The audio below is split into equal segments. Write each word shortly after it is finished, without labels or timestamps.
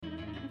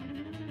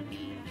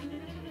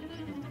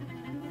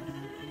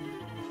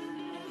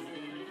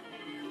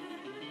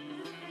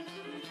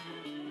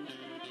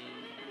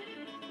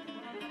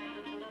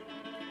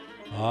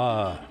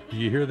Do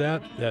you hear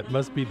that? That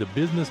must be the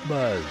business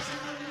buzz.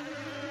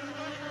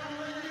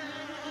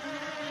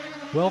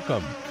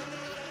 Welcome.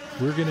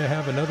 We're going to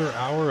have another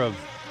hour of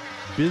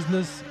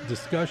business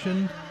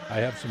discussion. I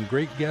have some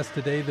great guests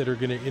today that are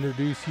going to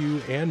introduce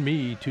you and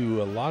me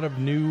to a lot of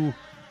new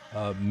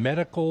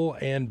medical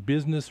and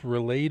business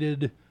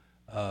related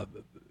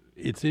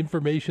it's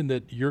information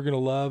that you're going to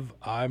love.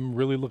 I'm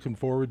really looking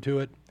forward to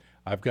it.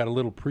 I've got a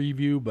little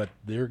preview, but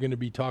they're going to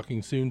be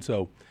talking soon,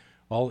 so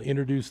I'll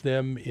introduce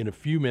them in a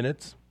few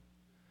minutes.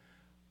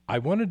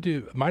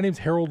 My name's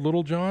Harold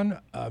Littlejohn.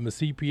 I'm a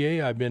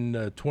CPA. I've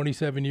been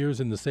 27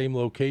 years in the same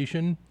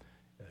location,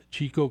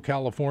 Chico,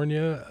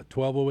 California,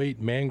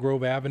 1208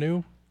 Mangrove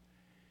Avenue.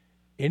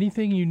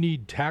 Anything you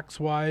need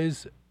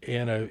tax-wise,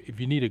 and if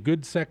you need a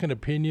good second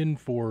opinion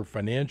for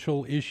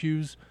financial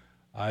issues,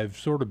 I've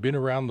sort of been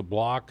around the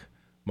block.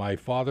 My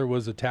father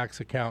was a tax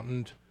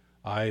accountant.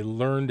 I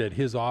learned at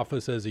his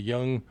office as a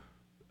young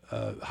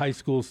high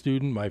school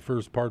student. My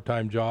first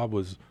part-time job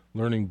was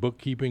learning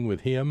bookkeeping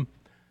with him.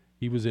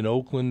 He was in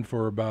Oakland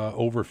for about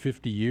over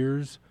 50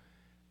 years,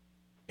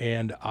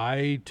 and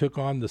I took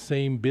on the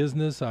same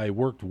business. I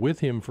worked with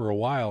him for a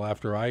while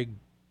after I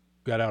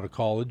got out of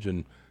college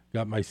and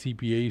got my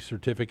CPA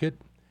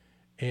certificate.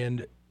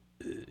 And,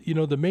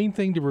 the main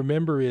thing to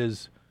remember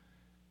is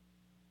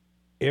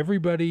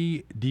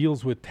everybody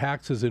deals with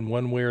taxes in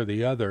one way or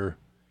the other.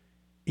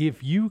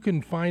 If you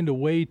can find a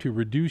way to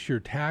reduce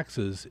your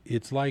taxes,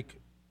 it's like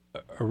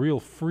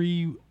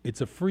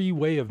it's a free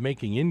way of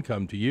making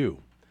income to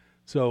you.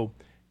 So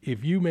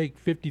if you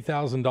make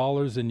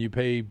 $50,000 and you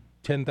pay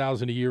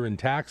 $10,000 a year in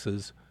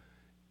taxes,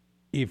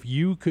 if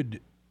you could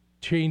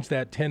change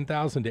that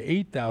 $10,000 to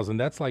 $8,000,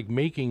 that's like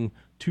making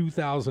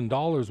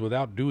 $2,000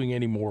 without doing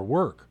any more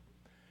work.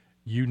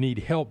 You need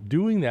help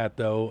doing that,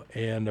 though,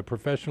 and a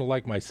professional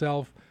like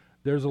myself,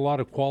 there's a lot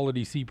of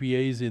quality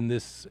CPAs in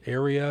this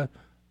area,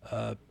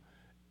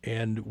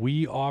 and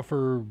we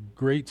offer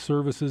great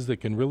services that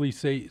can really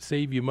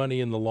save you money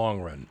in the long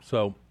run.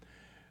 So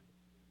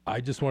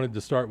I just wanted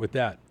to start with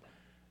that.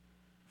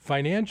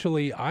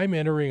 Financially, I'm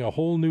entering a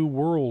whole new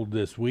world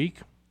this week.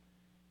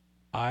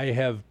 I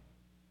have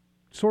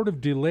sort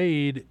of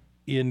delayed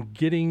in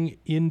getting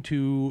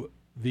into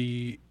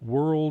the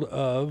world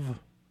of,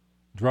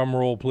 drum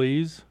roll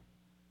please,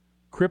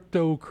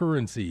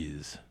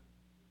 cryptocurrencies.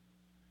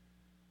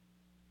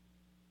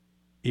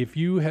 If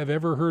you have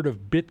ever heard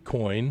of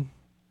Bitcoin,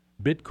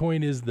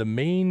 Bitcoin is the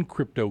main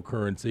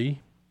cryptocurrency,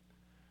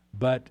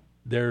 but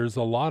there's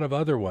a lot of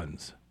other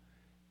ones.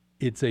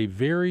 It's a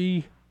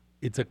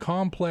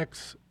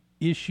complex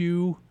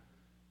issue.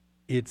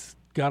 It's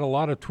got a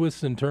lot of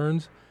twists and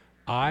turns.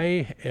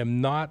 I am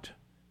not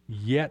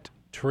yet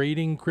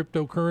trading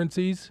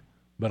cryptocurrencies,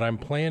 but I'm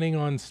planning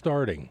on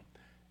starting.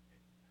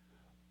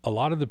 A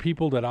lot of the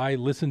people that I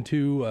listen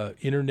to,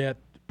 internet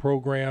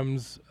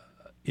programs,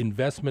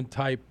 investment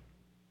type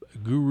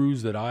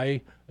gurus that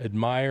I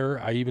admire,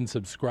 I even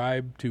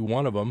subscribe to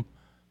one of them.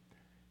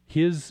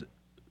 His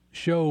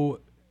show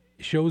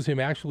shows him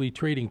actually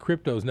trading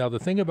cryptos. Now, the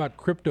thing about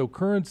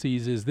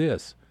cryptocurrencies is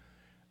this: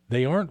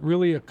 they aren't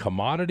really a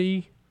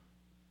commodity.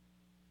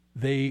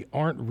 They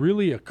aren't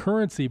really a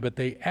currency, but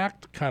they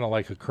act kind of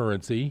like a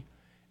currency.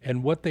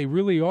 And what they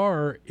really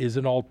are is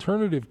an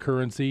alternative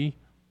currency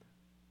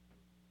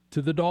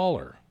to the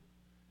dollar.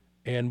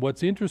 And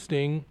what's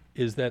interesting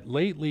is that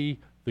lately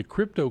the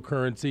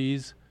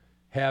cryptocurrencies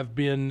have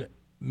been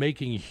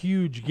making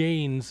huge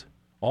gains,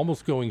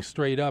 almost going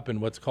straight up in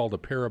what's called a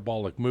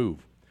parabolic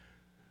move.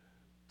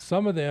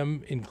 Some of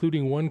them,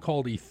 including one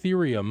called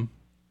Ethereum,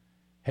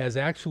 has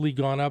actually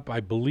gone up,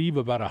 I believe,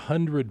 about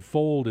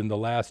 100-fold in the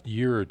last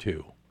year or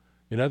two.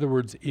 In other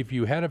words, if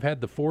you had have had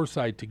the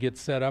foresight to get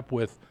set up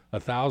with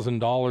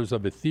 $1,000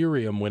 of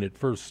Ethereum when it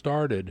first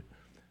started,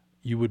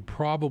 you would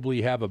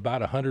probably have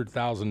about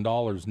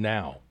 $100,000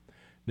 now.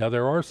 Now,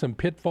 there are some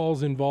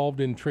pitfalls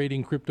involved in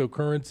trading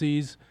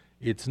cryptocurrencies.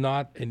 It's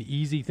not an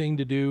easy thing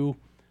to do,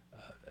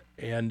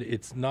 and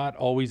it's not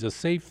always a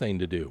safe thing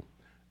to do.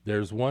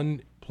 There's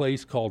one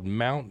place called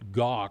Mt.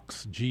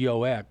 Gox,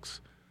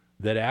 G-O-X,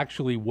 that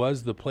actually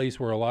was the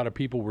place where a lot of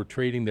people were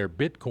trading their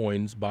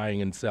Bitcoins,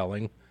 buying and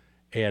selling,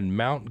 and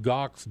Mt.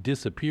 Gox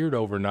disappeared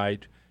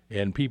overnight,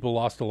 and people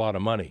lost a lot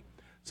of money.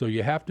 So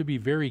you have to be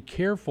very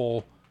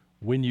careful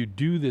when you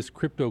do this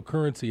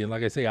cryptocurrency. And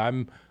like I say,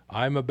 I'm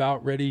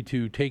about ready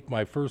to take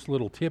my first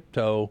little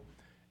tiptoe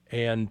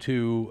and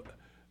to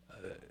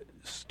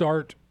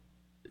start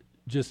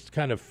just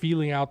kind of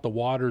feeling out the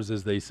waters,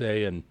 as they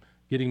say, and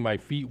getting my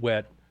feet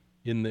wet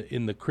in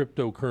the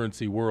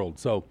cryptocurrency world.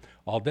 So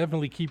I'll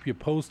definitely keep you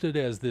posted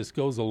as this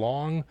goes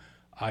along.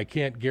 I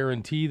can't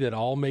guarantee that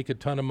I'll make a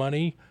ton of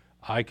money.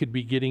 I could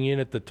be getting in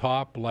at the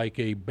top like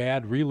a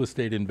bad real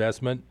estate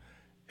investment,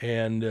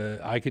 and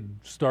I could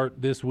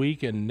start this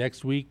week, and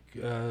next week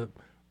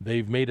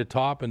they've made a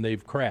top and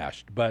they've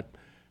crashed. But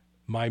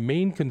my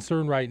main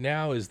concern right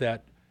now is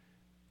that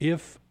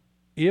if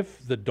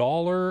the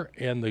dollar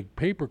and the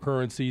paper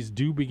currencies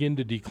do begin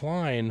to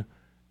decline,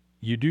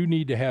 you do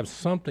need to have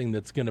something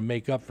that's going to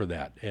make up for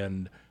that.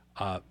 And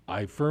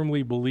I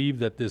firmly believe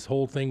that this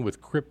whole thing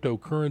with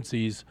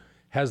cryptocurrencies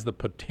has the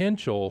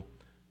potential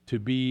to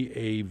be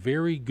a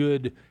very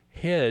good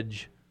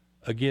hedge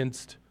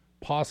against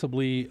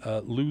possibly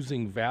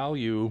losing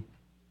value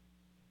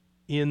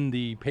in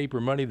the paper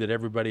money that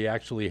everybody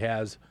actually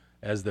has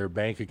as their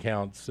bank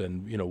accounts,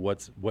 and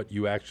what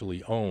you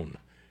actually own.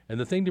 And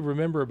the thing to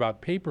remember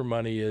about paper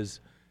money is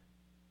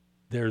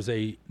there's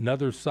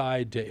another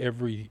side to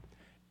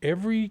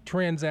every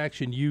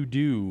transaction you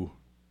do.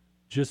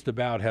 Just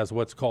about has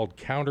what's called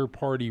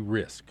counterparty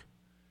risk,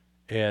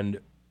 and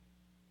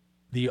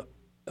the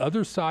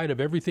other side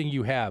of everything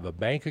you have, a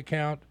bank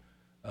account,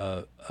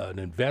 an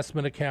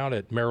investment account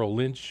at Merrill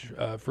Lynch,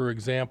 for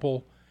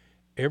example,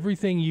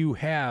 everything you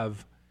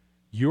have,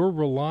 you're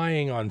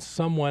relying on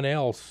someone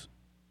else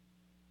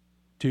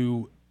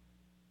to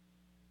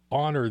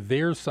honor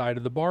their side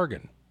of the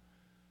bargain.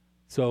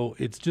 So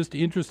it's just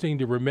interesting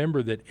to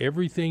remember that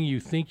everything you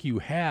think you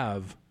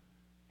have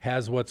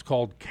has what's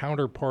called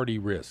counterparty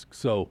risk.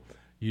 So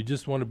you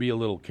just want to be a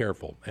little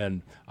careful.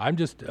 And I'm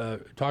just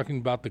talking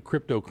about the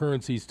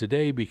cryptocurrencies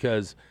today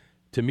because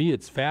to me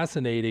it's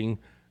fascinating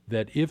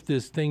that if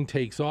this thing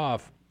takes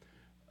off,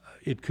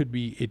 it could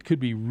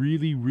be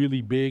really,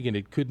 really big, and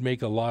it could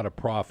make a lot of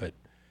profit.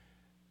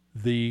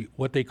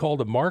 What they call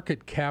the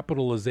market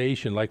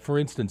capitalization, like for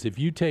instance, if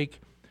you take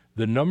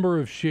the number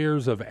of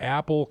shares of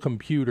Apple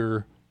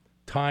Computer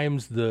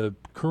times the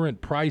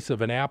current price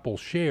of an Apple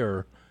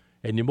share,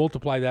 and you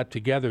multiply that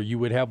together, you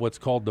would have what's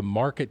called the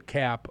market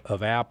cap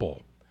of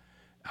Apple.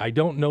 I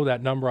don't know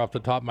that number off the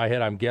top of my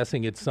head. I'm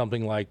guessing it's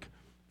something like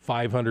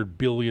 $500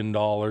 billion,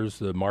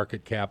 the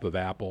market cap of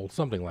Apple,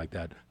 something like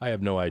that. I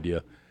have no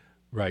idea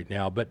right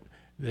now, but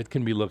it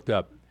can be looked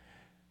up.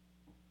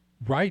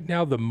 Right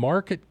now, the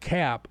market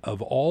cap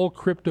of all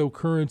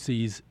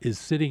cryptocurrencies is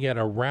sitting at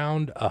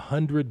around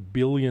 $100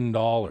 billion.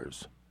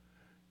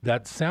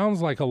 That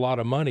sounds like a lot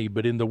of money,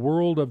 but in the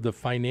world of the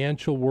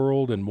financial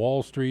world and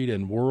Wall Street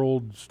and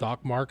world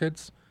stock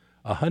markets,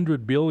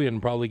 $100 billion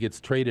probably gets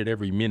traded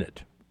every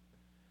minute.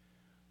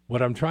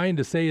 What I'm trying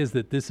to say is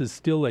that this is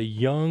still a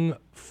young,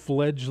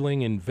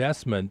 fledgling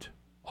investment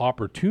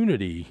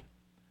opportunity.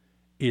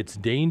 It's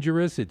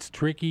dangerous, it's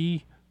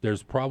tricky.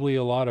 There's probably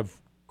a lot of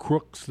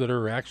crooks that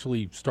are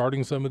actually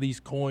starting some of these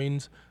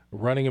coins,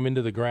 running them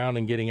into the ground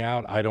and getting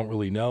out. I don't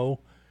really know,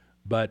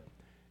 but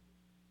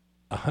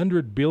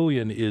 $100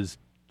 billion is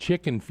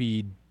chicken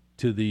feed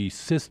to the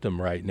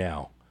system right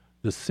now.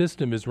 The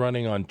system is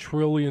running on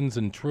trillions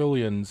and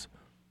trillions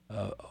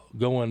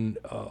going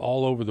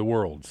all over the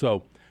world.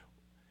 So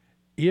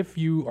if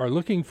you are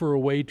looking for a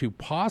way to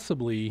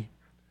possibly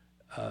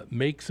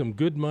make some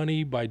good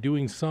money by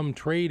doing some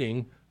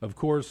trading, of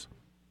course,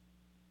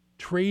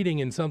 trading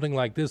in something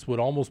like this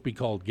would almost be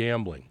called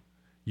gambling.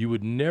 You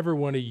would never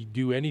want to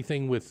do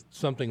anything with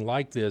something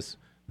like this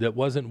that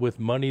wasn't with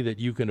money that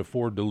you can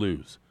afford to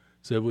lose.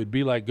 So it would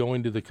be like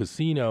going to the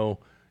casino.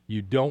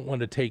 You don't want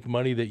to take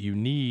money that you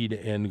need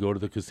and go to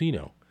the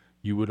casino.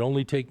 You would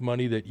only take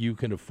money that you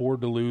can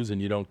afford to lose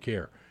and you don't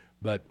care.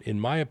 But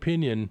in my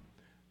opinion,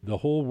 the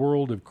whole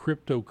world of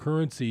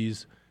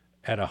cryptocurrencies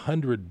at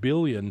 $100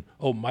 billion.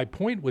 Oh, my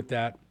point with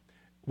that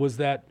was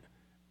that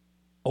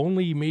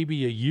only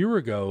maybe a year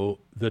ago,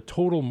 the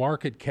total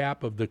market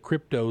cap of the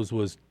cryptos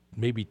was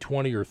maybe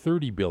 20 or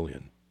 30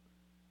 billion.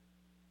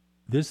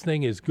 This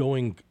thing is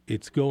going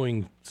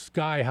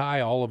sky high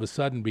all of a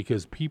sudden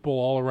because people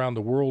all around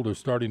the world are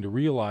starting to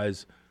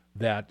realize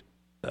that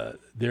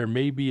there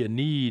may be a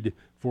need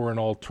for an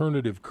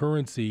alternative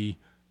currency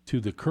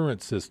to the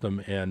current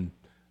system, and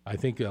I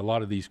think a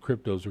lot of these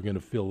cryptos are going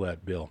to fill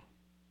that bill.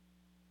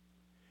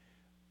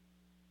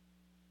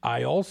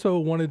 I also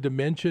wanted to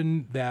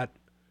mention that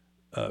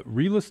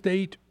real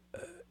estate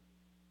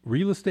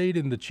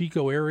in the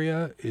Chico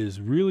area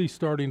is really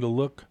starting to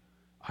look.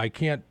 I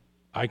can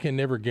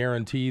never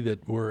guarantee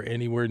that we're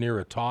anywhere near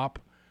a top,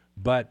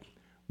 but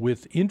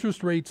with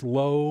interest rates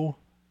low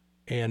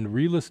and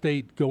real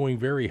estate going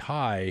very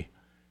high,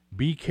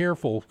 be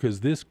careful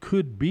because this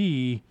could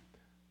be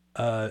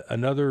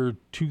another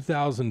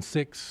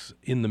 2006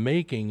 in the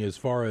making as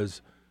far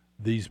as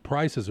these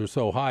prices are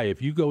so high.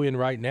 If you go in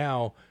right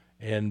now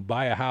and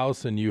buy a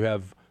house and you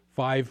have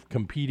 5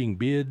 competing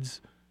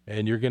bids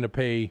and you're going to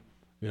pay,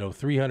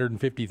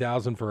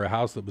 $350,000 for a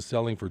house that was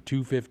selling for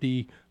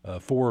 $250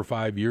 4 or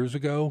 5 years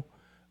ago,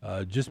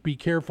 just be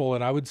careful.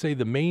 And I would say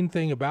the main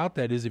thing about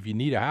that is if you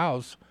need a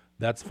house,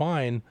 that's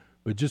fine,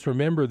 but just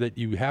remember that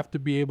you have to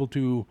be able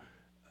to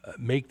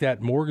make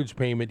that mortgage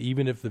payment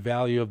even if the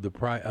value of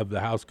the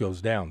house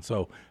goes down.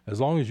 So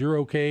as long as you're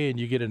okay and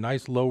you get a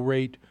nice low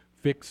rate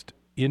fixed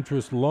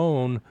interest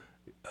loan,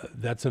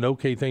 that's an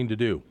okay thing to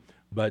do.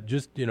 But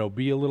just,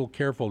 be a little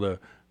careful. The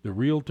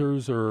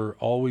realtors are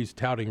always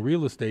touting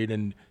real estate,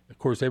 and of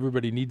course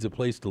everybody needs a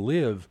place to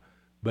live,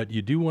 but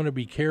you do want to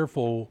be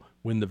careful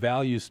when the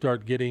values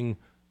start getting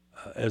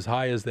as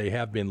high as they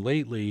have been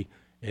lately.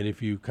 And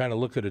if you kind of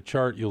look at a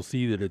chart, you'll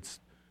see that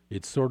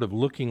it's sort of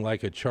looking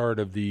like a chart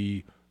of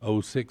the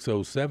 06,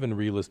 07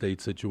 real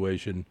estate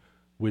situation,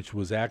 which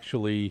was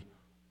actually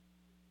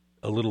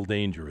a little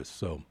dangerous.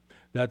 So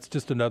that's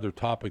just another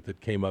topic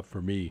that came up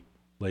for me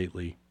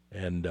lately,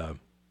 and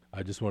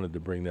I just wanted to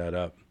bring that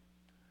up.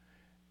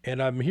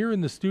 And I'm here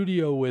in the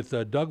studio with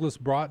Douglas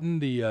Broughton,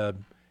 the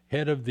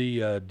head of the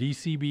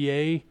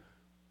DCBA.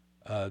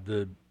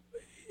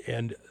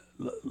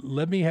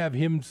 Let me have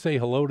him say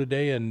hello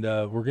today, and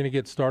we're going to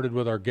get started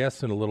with our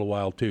guests in a little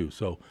while too.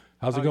 So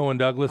how's it going,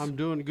 Douglas? I'm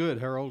doing good,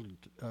 Harold.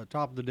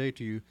 Top of the day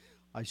to you.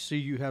 I see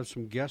you have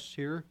some guests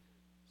here,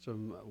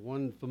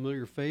 one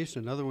familiar face,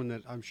 another one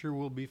that I'm sure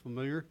will be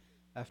familiar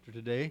after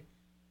today.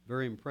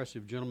 Very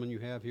impressive gentleman you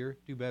have here.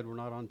 Too bad we're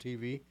not on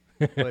TV.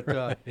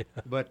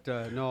 But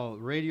no,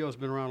 radio's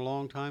been around a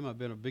long time. I've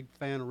been a big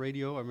fan of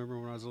radio. I remember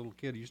when I was a little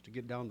kid, I used to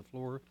get down the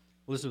floor,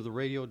 listen to the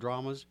radio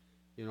dramas.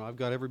 You know, I've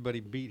got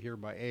everybody beat here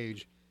by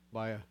age,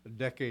 by a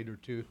decade or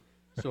two,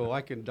 so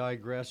I can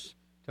digress,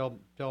 tell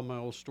my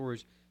old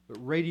stories.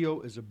 But radio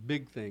is a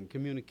big thing.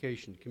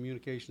 Communication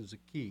is the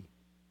key.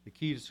 The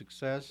key to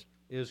success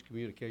is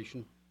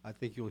communication. I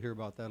think you'll hear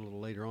about that a little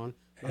later on.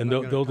 And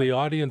though the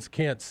audience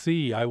can't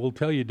see, I will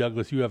tell you,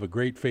 Douglas, you have a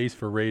great face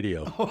for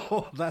radio.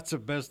 Oh, that's the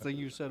best thing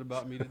you said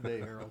about me today,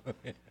 Harold.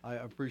 I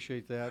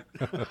appreciate that.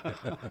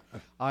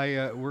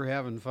 We're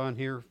having fun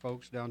here,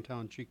 folks,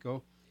 downtown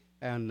Chico.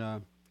 And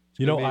I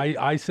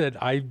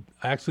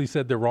actually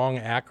said the wrong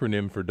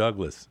acronym for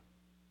Douglas.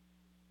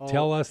 Oh.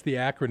 Tell us the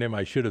acronym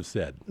I should have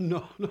said.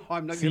 No,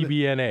 I'm not.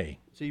 CBNA.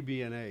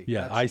 CBNA.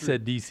 Yeah, I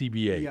said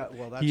DCBA. Yeah,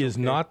 well, that's he is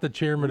not the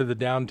chairman of the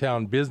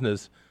downtown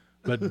business,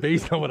 but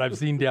based on what I've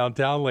seen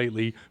downtown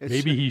lately,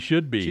 maybe he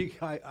should be.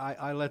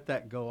 I let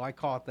that go. I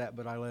caught that,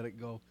 but I let it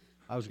go.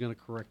 I was going to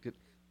correct it.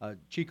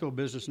 Chico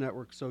Business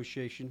Network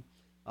Association.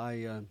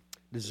 I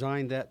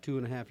designed that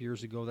 2.5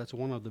 years ago. That's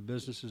one of the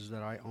businesses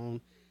that I own,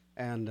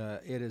 and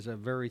it is a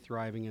very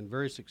thriving and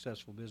very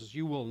successful business.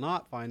 You will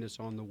not find us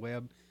on the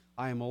web.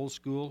 I am old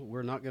school.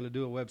 We're not going to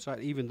do a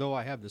website, even though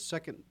I have the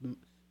second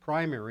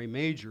primary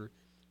major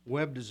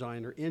web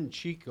designer in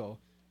Chico,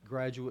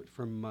 graduate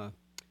from,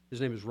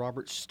 his name is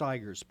Robert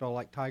Steigers, spelled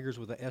like tigers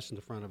with an S in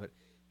the front of it,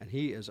 and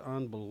he is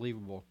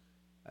unbelievable.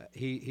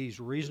 He's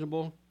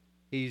reasonable.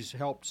 He's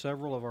helped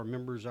several of our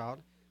members out.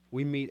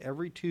 We meet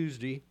every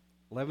Tuesday,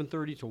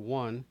 11:30 to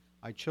 1.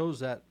 I chose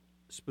that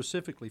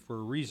specifically for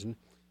a reason,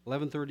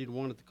 11:30 to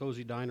 1 at the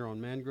Cozy Diner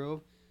on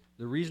Mangrove.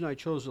 The reason I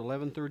chose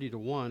 11:30 to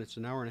 1, it's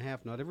an hour and a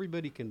half. Not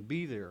everybody can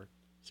be there.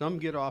 Some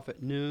get off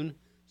at noon.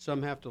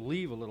 Some have to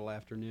leave a little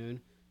after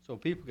noon. So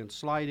people can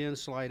slide in,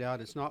 slide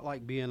out. It's not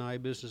like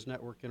BNI, Business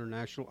Network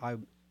International. I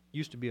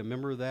used to be a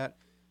member of that.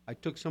 I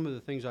took some of the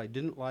things I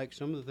didn't like,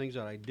 some of the things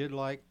that I did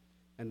like,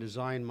 and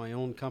designed my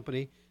own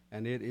company,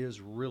 and it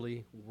is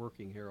really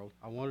working, Harold.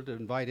 I wanted to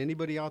invite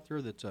anybody out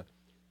there that's a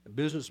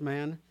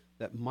businessman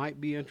that might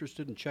be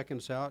interested in checking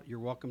us out. You're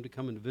welcome to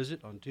come and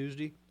visit on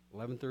Tuesday,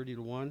 11:30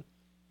 to 1.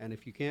 And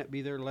if you can't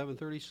be there at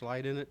 11:30,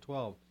 slide in at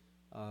 12.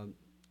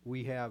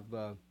 We have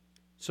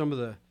some of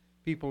the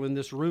people in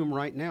this room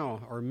right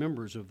now are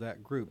members of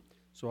that group.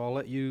 So I'll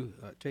let you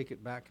take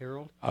it back,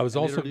 Harold.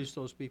 Introduce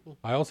those people.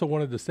 I also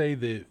wanted to say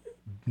that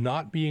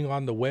not being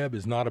on the web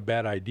is not a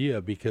bad idea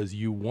because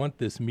you want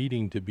this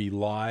meeting to be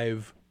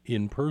live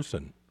in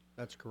person.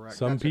 That's correct.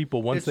 Some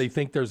people, once they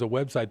think there's a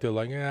website, they're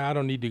like, I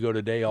don't need to go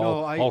today.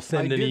 I'll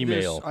send an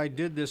email. I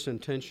did this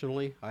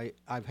intentionally.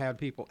 I've had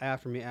people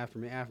after me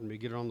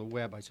get it on the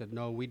web. I said,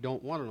 no, we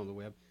don't want it on the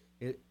web.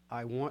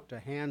 I want to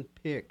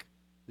handpick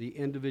the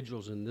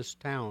individuals in this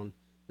town,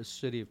 this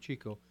city of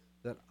Chico,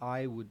 that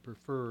I would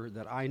prefer,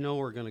 that I know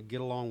are going to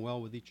get along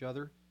well with each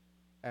other.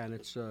 And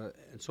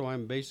so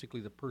I'm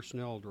basically the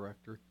personnel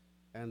director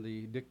and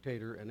the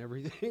dictator and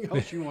everything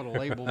else you want to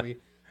label me.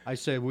 I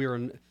said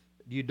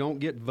you don't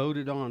get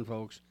voted on,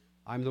 folks.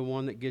 I'm the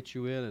one that gets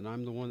you in, and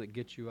I'm the one that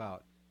gets you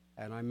out.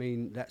 And I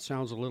mean, that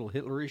sounds a little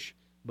Hitlerish,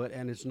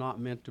 and it's not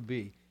meant to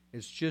be.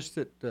 It's just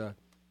that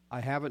I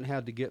haven't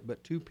had to get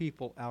but 2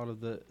 people out of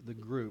the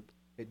group.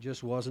 It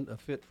just wasn't a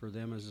fit for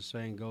them, as the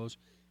saying goes.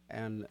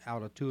 And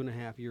out of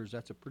 2.5 years,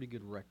 that's a pretty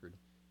good record.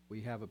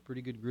 We have a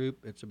pretty good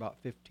group. It's about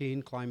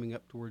 15, climbing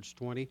up towards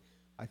 20.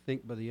 I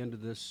think by the end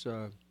of this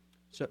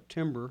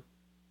September,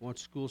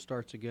 once school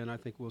starts again, I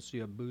think we'll see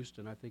a boost,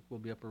 and I think we'll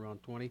be up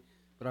around 20.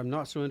 But I'm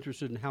not so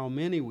interested in how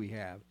many we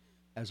have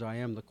as I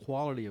am the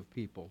quality of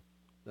people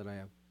that I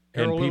have.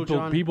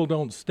 And people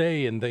don't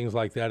stay and things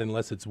like that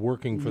unless it's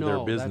working for their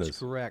business. No, that's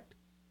correct.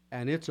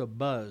 And it's a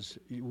buzz.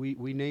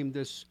 We named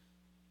this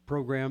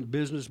program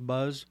Business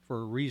Buzz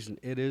for a reason.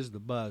 It is the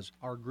buzz.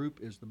 Our group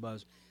is the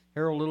buzz.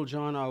 Harold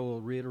Littlejohn, I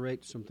will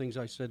reiterate some things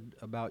I said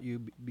about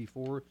you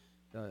before,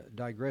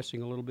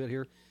 digressing a little bit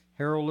here.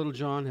 Harold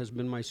Littlejohn has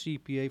been my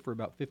CPA for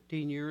about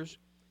 15 years.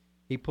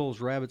 He pulls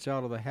rabbits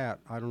out of the hat.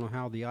 I don't know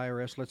how the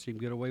IRS lets him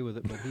get away with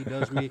it, but he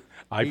does me.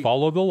 I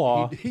follow the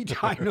law.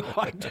 I know.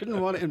 I didn't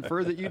want to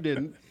infer that you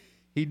didn't.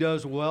 He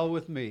does well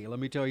with me. Let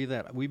me tell you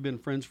that. We've been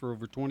friends for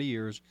over 20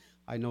 years.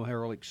 I know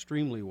Harold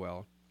extremely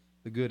well,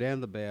 the good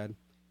and the bad.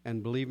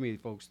 And believe me,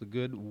 folks, the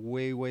good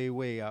way, way,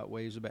 way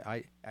outweighs the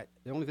bad.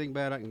 The only thing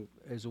bad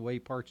is the way he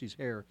parts his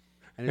hair.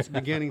 and it's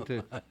beginning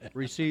to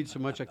recede so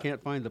much I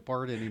can't find the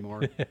part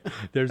anymore.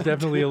 There's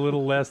definitely a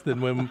little less than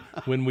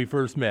when we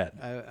first met.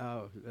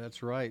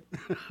 That's right.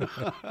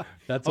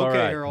 That's all Okay,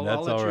 right. Harold, That's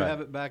I'll let all you right.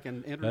 have it back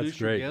and introduce That's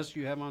your great. guests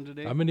you have on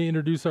today. I'm going to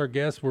introduce our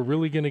guests. We're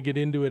really going to get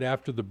into it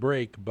after the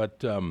break,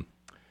 but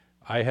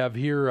I have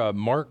here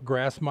Mark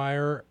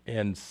Grassmeyer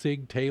and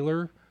Sig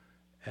Taylor.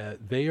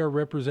 They are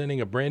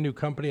representing a brand new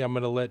company. I'm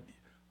going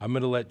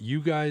to let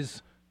you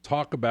guys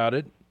talk about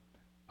it.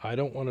 I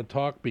don't want to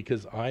talk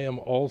because I am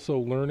also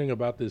learning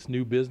about this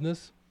new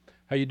business.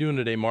 How you doing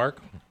today,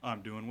 Mark?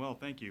 I'm doing well,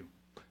 thank you.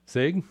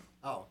 Sig?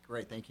 Oh,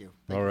 great. Thank you.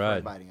 Thank All you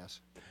right. for inviting us.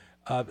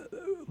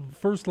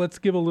 First, let's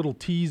give a little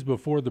tease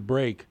before the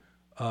break.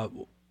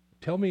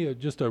 Tell me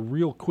just a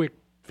real quick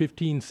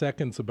 15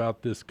 seconds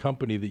about this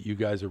company that you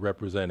guys are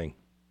representing.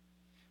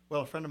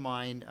 Well, a friend of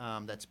mine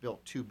that's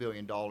built $2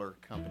 billion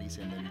companies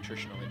in the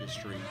nutritional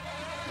industry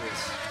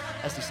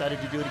has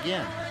decided to do it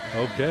again.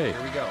 Okay.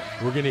 Here we go.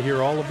 We're going to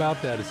hear all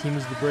about that as soon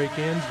as the break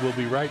ends. We'll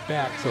be right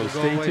back, so Don't go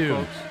stay away,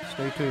 tuned. folks.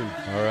 Stay tuned.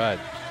 All right.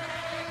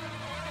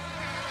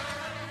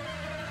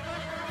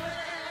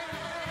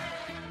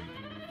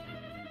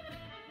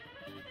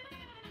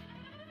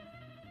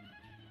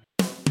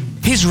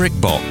 Here's Rick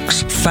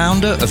Box,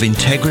 founder of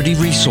Integrity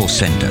Resource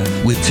Center,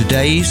 with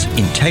today's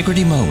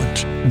Integrity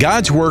Moment.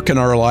 God's work in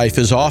our life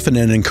is often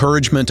an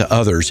encouragement to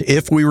others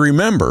if we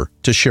remember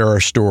to share our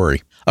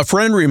story. A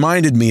friend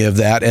reminded me of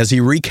that as he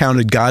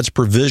recounted God's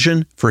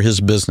provision for his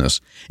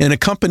business. In a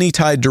company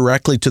tied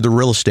directly to the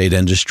real estate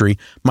industry,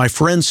 my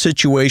friend's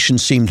situation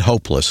seemed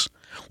hopeless.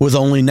 With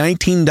only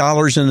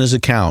 $19 in his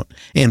account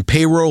and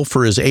payroll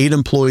for his 8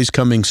 employees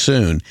coming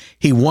soon,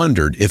 he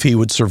wondered if he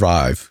would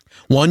survive.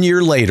 1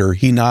 year later,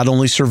 he not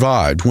only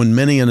survived, when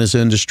many in his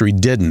industry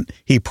didn't,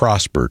 he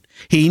prospered.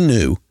 He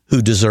knew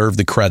who deserved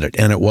the credit,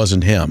 and it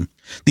wasn't him.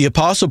 The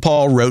Apostle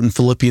Paul wrote in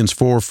Philippians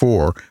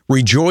 4:4,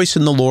 "Rejoice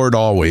in the Lord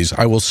always.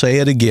 I will say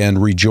it again,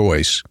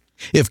 rejoice."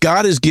 If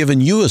God has given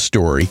you a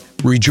story,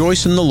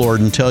 rejoice in the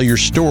Lord and tell your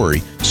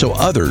story so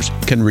others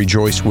can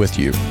rejoice with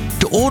you.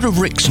 To order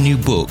Rick's new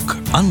book,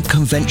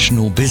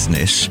 Unconventional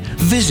Business,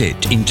 visit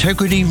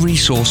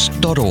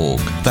integrityresource.org.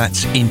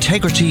 That's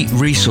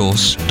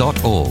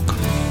integrityresource.org.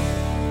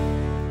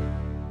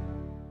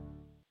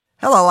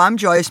 Hello, I'm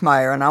Joyce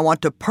Meyer, and I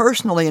want to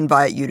personally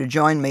invite you to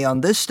join me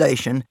on this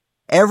station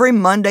every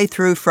Monday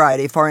through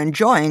Friday for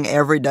enjoying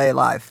everyday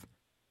life.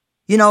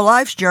 You know,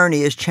 life's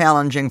journey is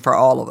challenging for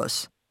all of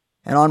us.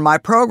 And on my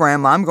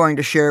program, I'm going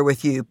to share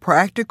with you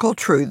practical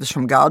truths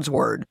from God's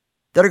Word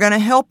that are going to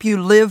help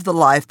you live the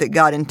life that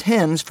God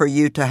intends for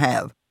you to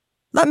have.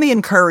 Let me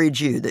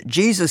encourage you that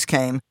Jesus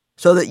came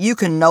so that you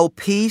can know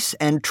peace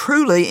and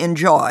truly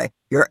enjoy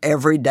your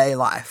everyday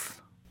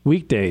life.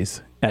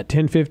 Weekdays at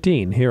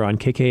 10:15 here on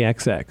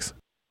KKXX.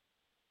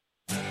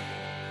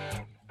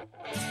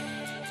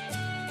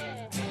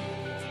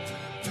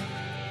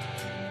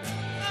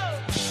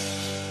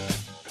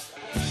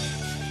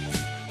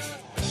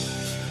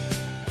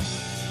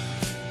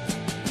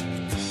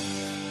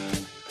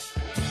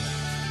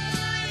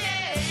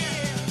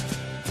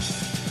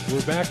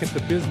 We're back at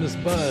the Business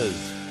Buzz.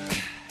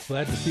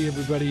 Glad to see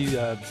everybody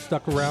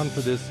stuck around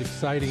for this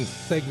exciting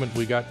segment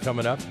we got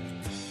coming up.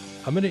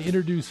 I'm going to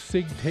introduce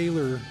Sig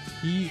Taylor.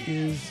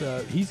 He's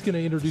going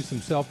to introduce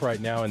himself right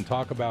now and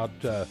talk about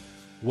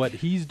what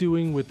he's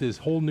doing with this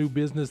whole new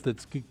business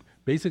that's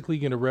basically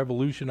going to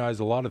revolutionize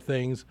a lot of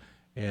things.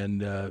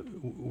 And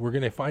we're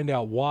going to find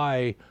out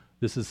why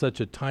this is such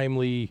a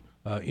timely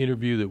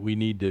interview that we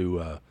need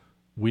to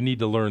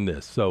learn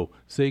this. So,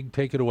 Sig,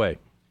 take it away.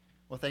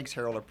 Well, thanks,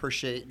 Harold. I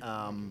appreciate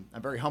I'm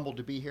very humbled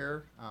to be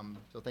here,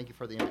 so thank you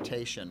for the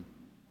invitation.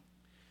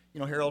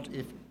 You know, Harold,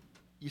 if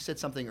you said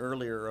something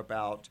earlier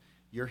about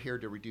you're here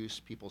to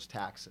reduce people's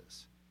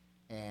taxes,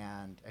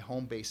 and a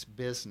home-based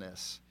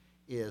business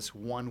is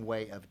one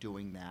way of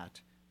doing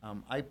that.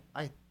 I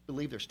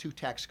believe there's 2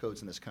 tax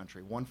codes in this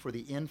country, one for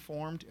the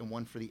informed and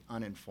one for the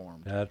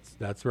uninformed.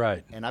 That's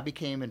right. And I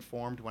became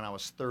informed when I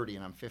was 30,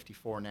 and I'm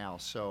 54 now,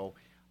 so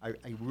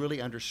I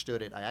really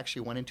understood it. I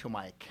actually went into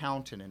my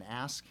accountant and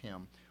asked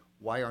him,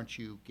 why aren't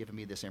you giving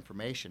me this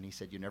information? He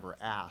said, you never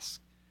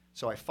asked.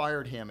 So I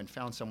fired him and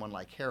found someone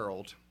like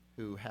Harold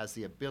who has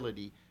the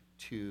ability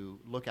to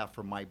look out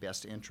for my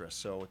best interests.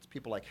 So it's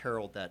people like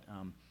Harold that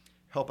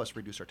help us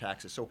reduce our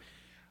taxes. So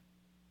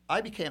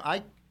I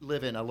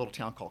live in a little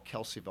town called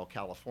Kelseyville,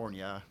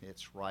 California.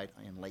 It's right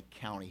in Lake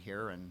County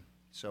here. And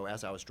so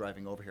as I was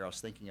driving over here, I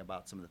was thinking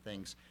about some of the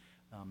things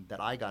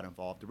that I got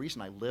involved. The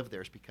reason I live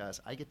there is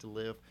because I get to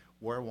live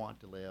where I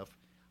want to live.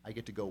 I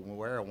get to go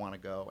where I want to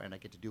go, and I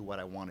get to do what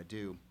I want to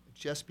do.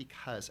 Just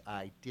because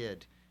I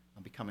did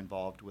become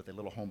involved with a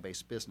little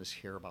home-based business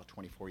here about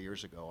 24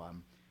 years ago.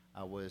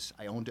 I was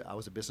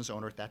a business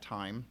owner at that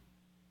time,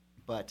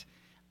 but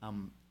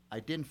I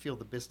didn't feel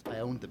I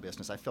owned the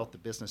business. I felt the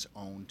business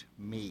owned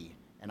me,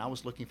 and I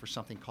was looking for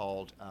something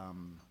called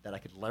that I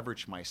could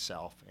leverage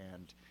myself.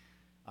 And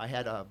I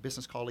had a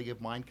business colleague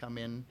of mine come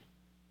in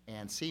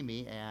and see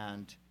me,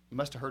 and he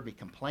must have heard me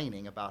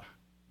complaining about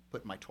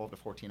putting my 12 to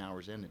 14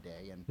 hours in a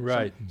day. And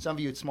Right. some of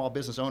you small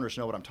business owners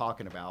know what I'm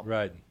talking about.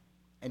 Right.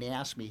 And he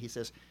asked me, he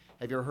says,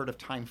 have you ever heard of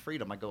time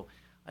freedom? I go,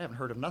 I haven't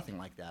heard of nothing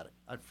like that.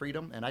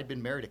 Freedom, and I'd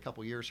been married a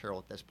couple years,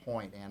 Harold, at this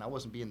point, and I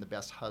wasn't being the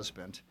best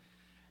husband.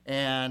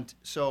 And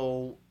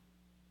so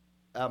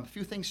a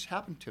few things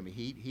happened to me.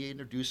 He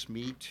introduced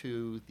me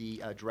to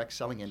the direct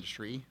selling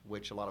industry,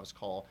 which a lot of us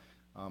call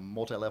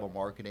multi-level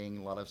marketing,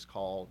 a lot of us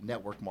call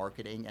network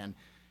marketing, and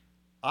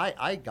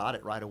I got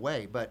it right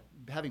away. But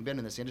having been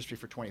in this industry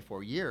for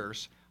 24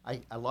 years,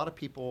 a lot of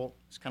people,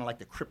 it's kind of like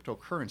the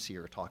cryptocurrency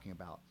you're talking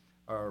about,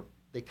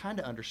 they kind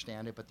of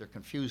understand it, but they're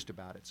confused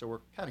about it. So we're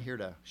kind of here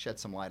to shed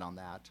some light on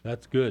that.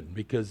 That's good,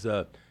 because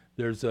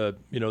there's a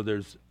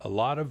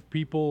lot of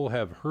people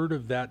have heard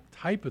of that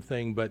type of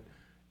thing, but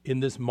in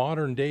this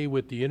modern day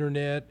with the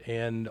internet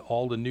and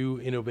all the new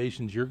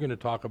innovations you're going to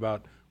talk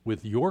about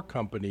with your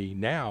company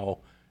now,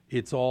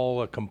 it's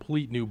all a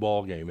complete new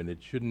ball game, and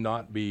it should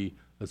not be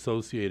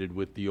associated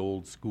with the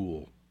old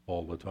school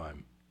all the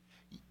time.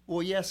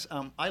 Well, yes,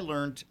 I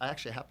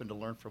actually happened to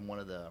learn from one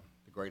of the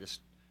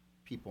greatest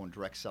people in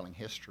direct selling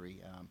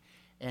history.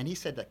 And he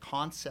said that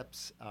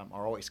concepts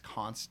are always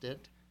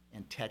constant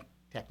and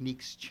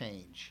techniques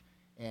change.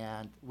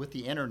 And with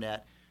the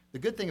internet, the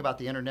good thing about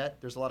the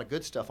internet, there's a lot of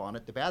good stuff on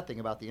it. The bad thing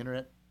about the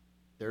internet,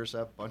 there's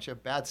a bunch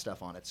of bad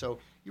stuff on it. So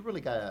you really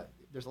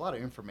there's a lot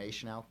of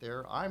information out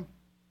there. I'm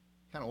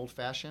kind of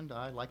old-fashioned.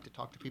 I like to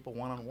talk to people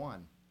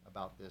one-on-one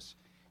about this.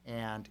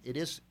 And it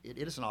is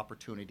an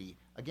opportunity,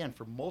 again,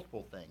 for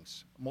multiple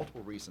things,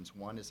 multiple reasons.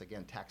 One is,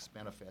 again, tax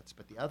benefits,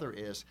 but the other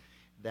is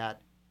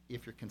that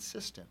if you're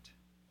consistent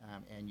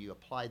and you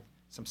apply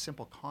some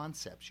simple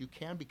concepts, you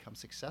can become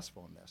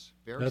successful in this,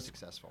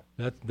 successful.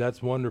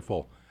 That's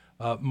wonderful.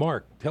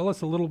 Mark, tell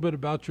us a little bit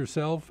about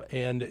yourself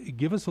and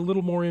give us a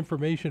little more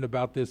information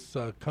about this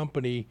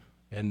company,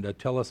 and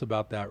tell us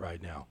about that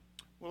right now.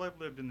 Well, I've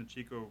lived in the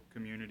Chico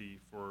community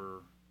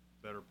for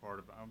better part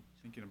of, I'm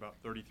thinking about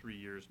 33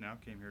 years now.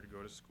 Came here to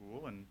go to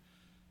school and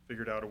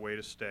figured out a way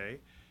to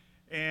stay.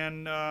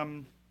 And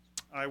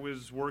I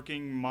was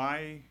working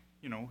my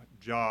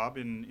job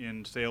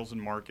in sales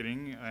and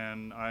marketing,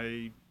 and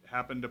I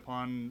happened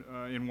upon,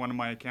 in one of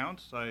my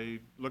accounts, I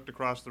looked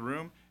across the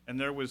room, and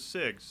there was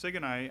Sig. Sig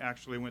and I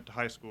actually went to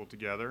high school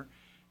together,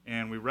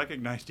 and we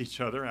recognized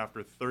each other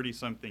after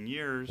 30-something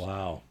years.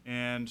 Wow.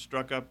 And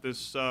struck up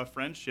this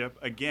friendship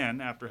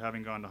again after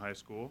having gone to high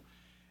school.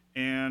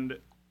 And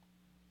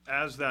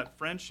as that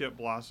friendship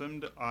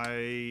blossomed,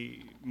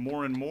 I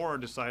more and more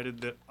decided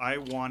that I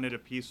wanted a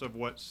piece of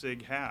what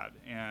Sig had.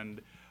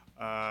 And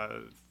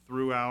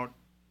throughout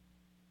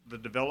the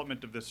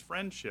development of this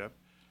friendship,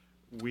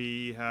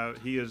 he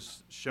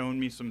has shown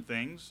me some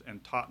things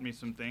and taught me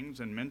some things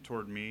and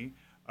mentored me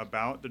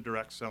about the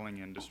direct selling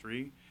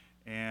industry.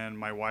 And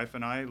my wife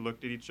and I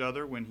looked at each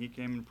other when he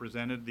came and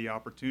presented the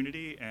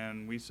opportunity,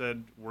 and we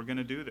said, we're going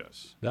to do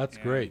this. That's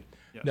great.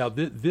 Yes. Now,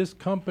 this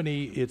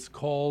company, it's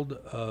called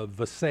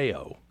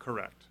Vaseo.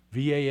 Correct.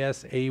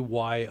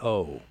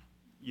 Vasyo.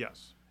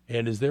 Yes.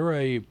 And is there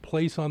a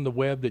place on the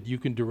web that you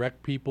can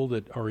direct people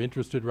that are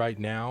interested right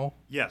now?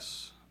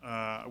 Yes.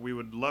 We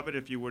would love it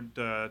if you would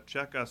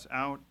check us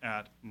out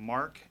at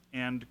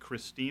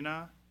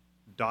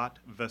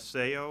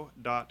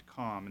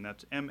markandcristina.vaseo.com, and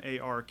that's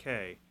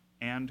MARK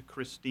and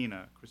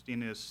Christina.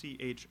 Christina is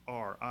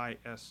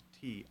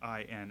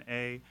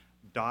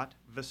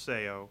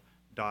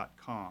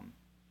CHRISTINA.vaseo.com.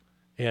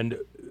 And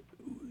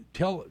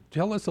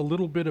tell us a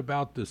little bit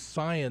about the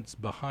science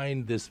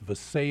behind this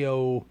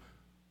Vaseo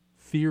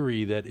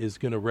theory that is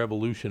going to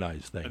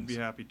revolutionize things. I'd be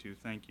happy to.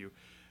 Thank you.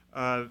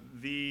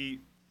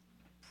 The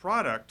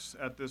products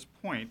at this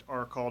point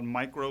are called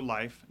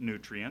MicroLife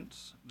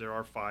nutrients. There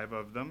are 5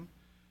 of them.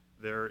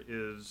 There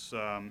is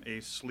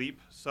a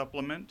sleep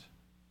supplement,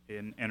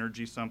 an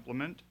energy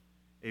supplement,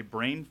 a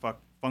brain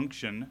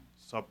function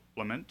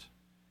supplement,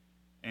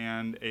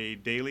 and a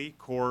daily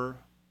core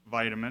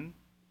vitamin,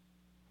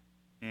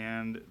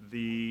 and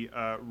the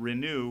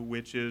Renew,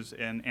 which is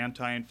an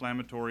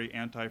anti-inflammatory,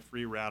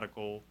 anti-free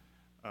radical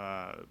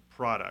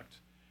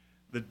product.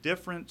 The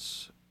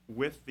difference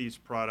with these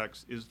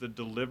products is the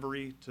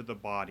delivery to the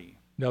body.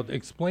 Now,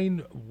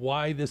 explain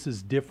why this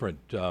is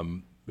different.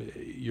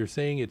 You're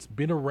saying it's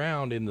been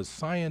around in the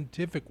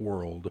scientific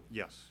world.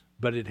 Yes.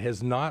 But it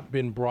has not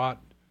been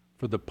brought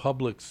for the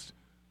public's,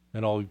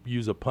 and I'll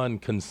use a pun,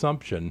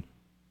 consumption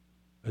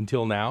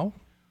until now?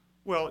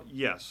 Well,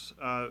 yes.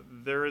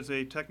 There is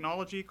a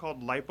technology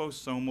called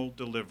liposomal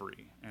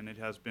delivery, and it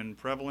has been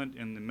prevalent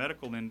in the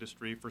medical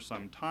industry for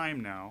some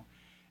time now.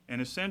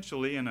 And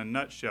essentially, in a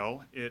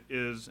nutshell, it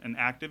is an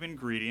active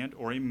ingredient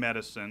or a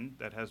medicine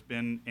that has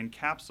been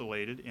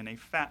encapsulated in a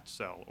fat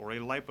cell or a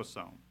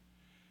liposome.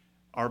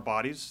 Our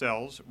body's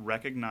cells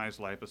recognize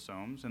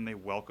liposomes and they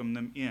welcome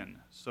them in.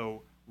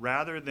 So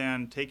rather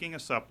than taking a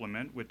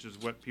supplement, which is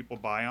what people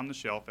buy on the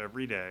shelf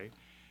every day,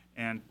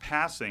 and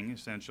passing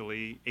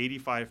essentially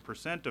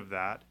 85% of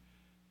that,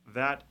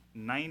 the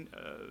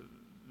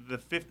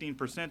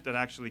 15% that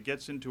actually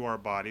gets into our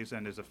bodies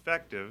and is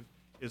effective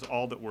is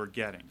all that we're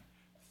getting.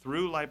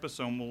 through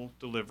liposomal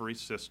delivery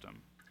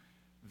system.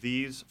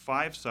 These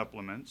 5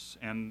 supplements,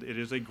 and it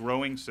is a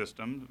growing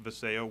system,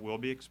 Viseo will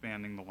be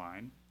expanding the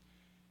line,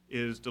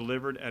 is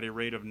delivered at a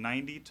rate of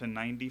 90 to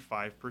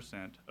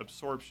 95%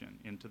 absorption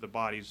into the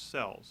body's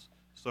cells.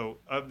 So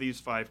of these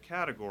 5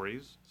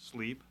 categories,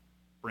 sleep,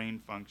 brain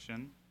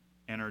function,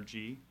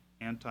 energy,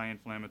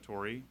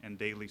 anti-inflammatory, and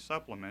daily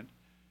supplement,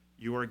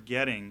 you are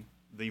getting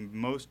the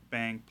most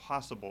bang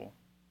possible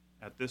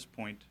at this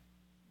point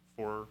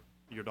for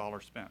your dollar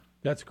spent.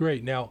 That's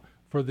great. Now,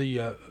 for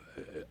the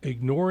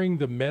ignoring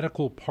the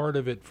medical part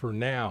of it for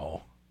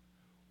now,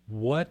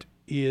 what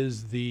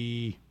is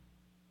the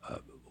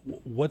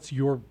what's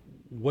your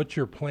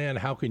plan?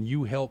 How can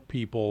you help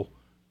people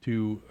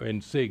to?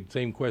 And Sig,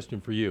 same question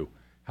for you.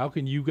 How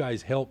can you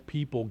guys help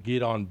people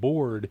get on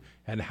board?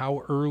 And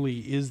how early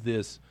is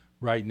this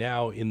right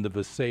now in the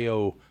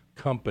Viseo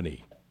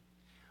company?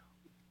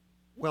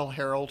 Well,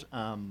 Harold,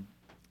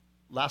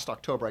 last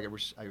October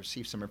I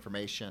received some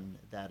information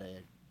that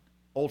an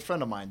old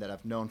friend of mine that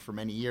I've known for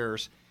many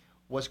years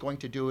was going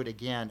to do it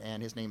again,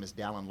 and his name is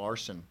Dallin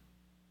Larson.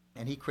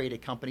 And he created a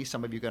company.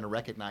 Some of you are going to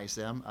recognize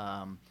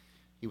them.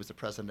 He was the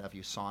president of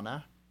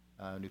USANA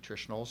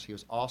Nutritionals. He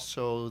was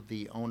also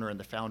the owner and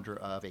the founder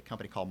of a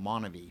company called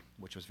Monavie,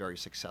 which was very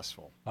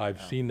successful.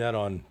 I've seen that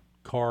on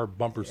car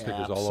bumper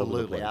stickers all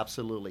over the place.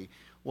 Absolutely.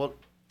 Well,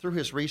 through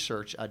his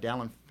research,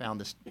 Dallin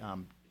found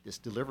this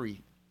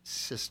delivery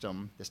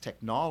system, this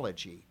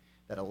technology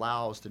that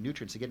allows the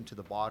nutrients to get into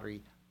the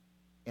body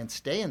and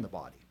stay in the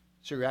body.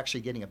 So you're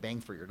actually getting a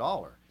bang for your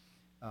dollar.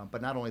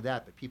 But not only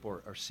that, but people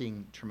are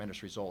seeing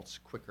tremendous results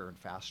quicker and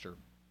faster.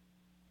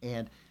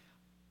 And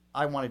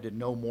I wanted to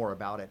know more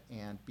about it.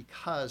 And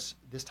because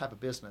this type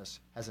of business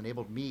has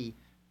enabled me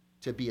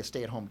to be a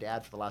stay-at-home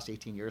dad for the last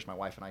 18 years, my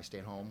wife and I stay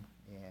at home,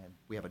 and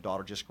we have a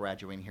daughter just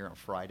graduating here on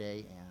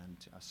Friday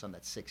and a son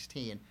that's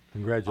 16.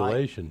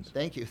 Congratulations.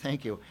 Thank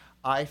you.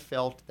 I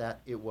felt that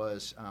it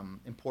was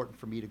important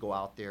for me to go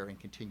out there and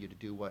continue to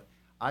do what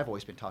I've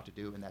always been taught to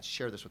do, and that's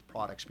share this with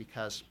products,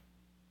 because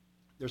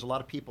there's a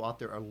lot of people out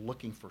there are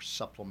looking for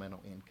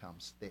supplemental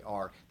incomes. They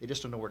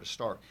just don't know where to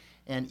start.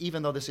 And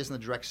even though this isn't a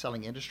direct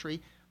selling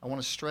industry, I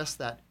want to stress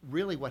that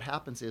really what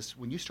happens is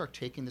when you start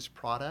taking this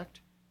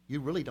product, you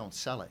really don't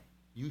sell it.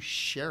 You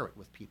share it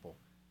with people.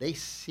 They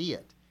see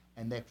it,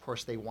 and they, of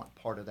course, they want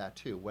part of that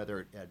too,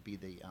 whether it be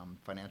the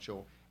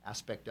financial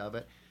aspect of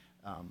it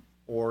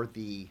or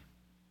the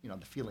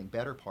feeling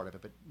better part of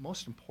it. But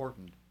most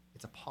important,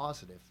 it's a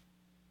positive.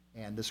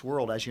 And this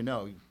world, as you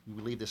know, you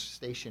leave this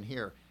station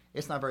here,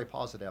 it's not very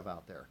positive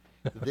out there.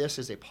 This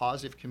is a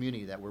positive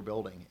community that we're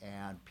building,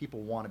 and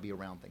people want to be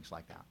around things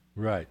like that.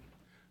 Right.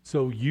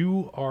 So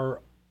you are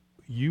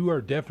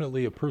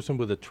definitely a person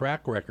with a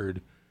track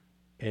record,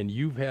 and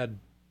you've had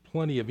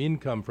plenty of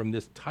income from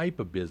this type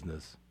of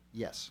business.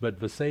 Yes. But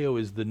Viseo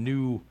is the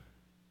new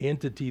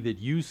entity that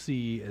you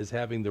see as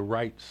having the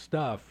right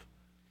stuff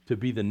to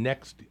be the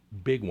next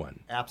big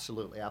one.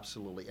 Absolutely.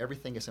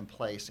 Everything is in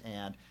place,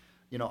 and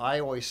I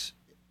always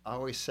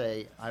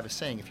say, I have a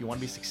saying, if you want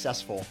to be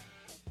successful,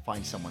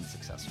 find someone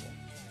successful.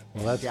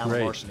 Well, that's Dallin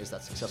great. Larson is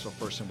that successful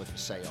person with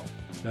Viseo.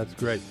 That's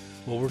great.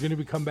 Well, we're going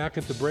to come back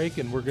at the break,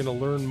 and we're going to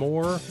learn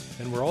more,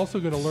 and we're also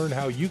going to learn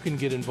how you can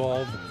get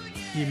involved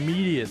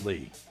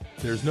immediately.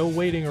 There's no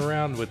waiting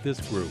around with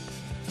this group.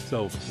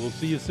 So we'll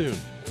see you soon.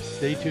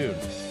 Stay tuned.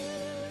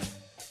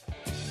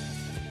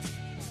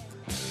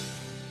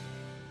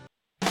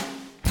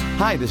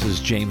 Hi, this is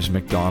James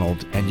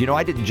McDonald, and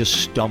I didn't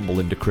just stumble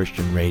into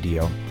Christian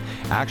radio.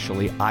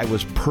 Actually, I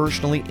was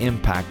personally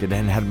impacted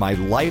and had my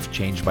life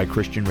changed by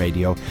Christian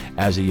radio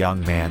as a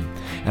young man.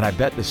 And I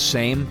bet the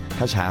same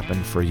has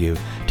happened for you.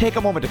 Take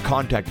a moment to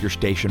contact your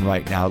station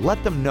right now.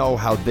 Let them know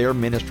how their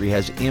ministry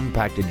has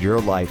impacted your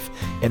life.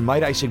 And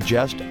might I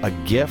suggest a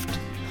gift,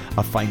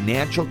 a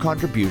financial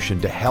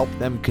contribution to help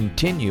them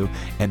continue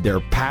in their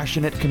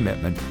passionate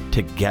commitment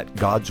to get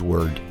God's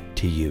Word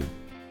to you.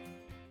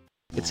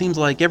 It seems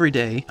like every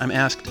day I'm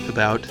asked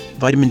about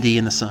vitamin D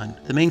in the sun.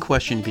 The main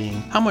question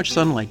being, how much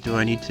sunlight do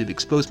I need to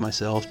expose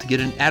myself to get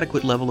an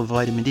adequate level of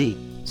vitamin D?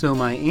 So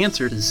my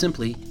answer is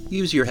simply,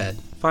 use your head.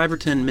 5 or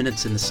 10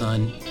 minutes in the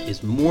sun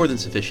is more than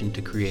sufficient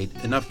to create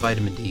enough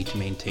vitamin D to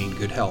maintain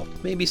good health.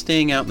 Maybe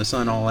staying out in the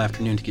sun all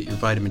afternoon to get your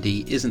vitamin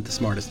D isn't the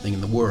smartest thing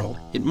in the world.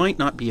 It might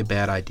not be a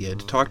bad idea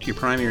to talk to your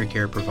primary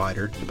care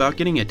provider about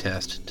getting a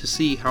test to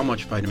see how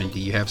much vitamin D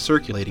you have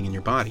circulating in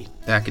your body.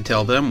 That could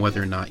tell them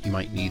whether or not you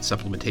might need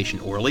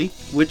supplementation orally,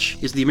 which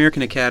is the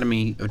American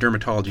Academy of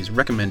Dermatology's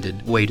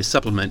recommended way to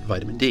supplement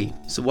vitamin D.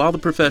 So while the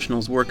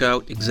professionals work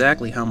out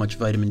exactly how much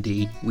vitamin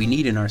D we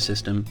need in our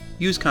system,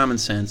 use common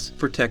sense,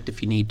 protect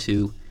if you need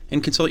to,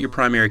 and consult your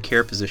primary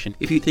care physician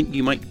if you think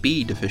you might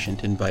be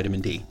deficient in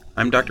vitamin D.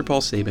 I'm Dr.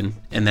 Paul Sabin,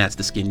 and that's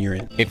the skin you're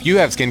in. If you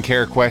have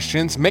skincare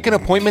questions, make an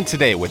appointment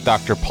today with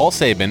Dr. Paul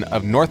Sabin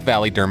of North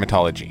Valley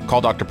Dermatology.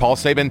 Call Dr. Paul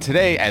Sabin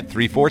today at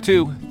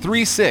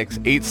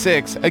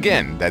 342-3686.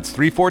 Again, that's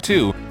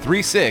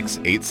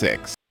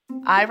 342-3686.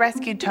 I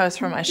rescued Toast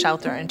from a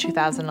shelter in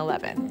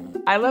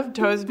 2011. I love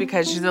Toast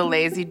because she's a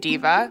lazy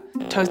diva.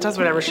 Toast does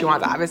whatever she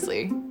wants,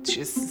 obviously.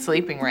 She's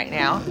sleeping right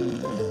now.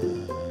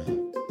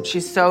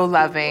 She's so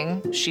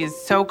loving. She's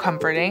so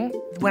comforting.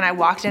 When I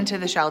walked into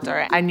the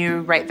shelter, I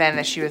knew right then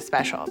that she was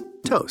special.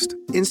 Toast,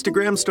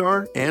 Instagram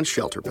star, and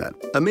shelter pet.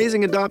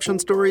 Amazing adoption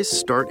stories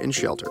start in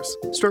shelters.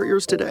 Start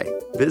yours today.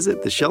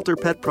 Visit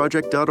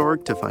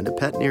theshelterpetproject.org to find a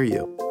pet near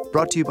you.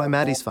 Brought to you by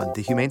Maddie's Fund,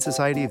 the Humane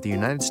Society of the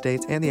United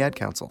States, and the Ad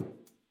Council.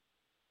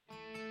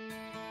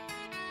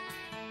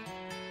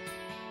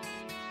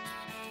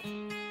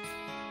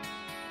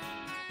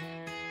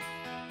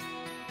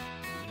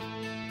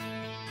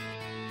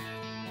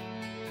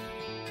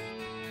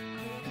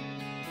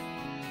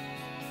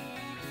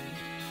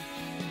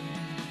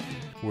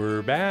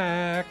 We're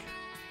back.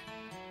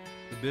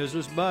 The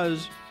business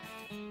buzz.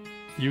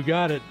 You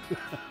got it.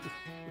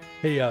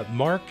 Hey,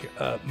 Mark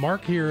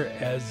here,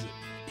 as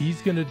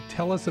he's going to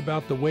tell us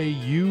about the way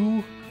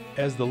you,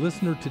 as the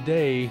listener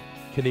today,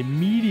 can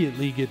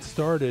immediately get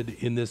started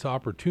in this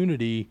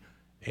opportunity.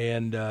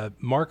 And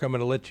Mark, I'm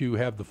going to let you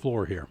have the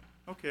floor here.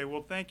 Okay,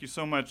 well, thank you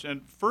so much.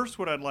 And first,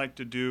 what I'd like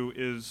to do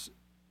is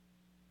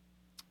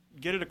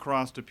get it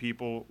across to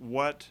people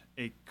what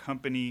a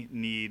company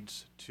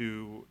needs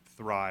to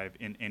thrive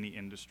in any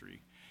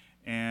industry.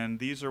 And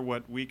these are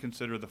what we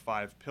consider the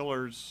 5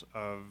 pillars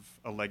of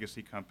a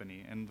legacy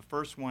company. And the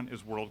first one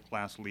is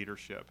world-class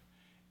leadership.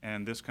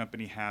 And this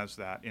company has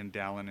that in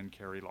Dallin and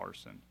Carrie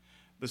Larson.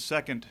 The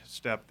second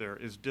step there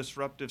is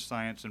disruptive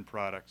science and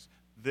products.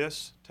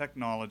 This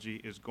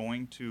technology is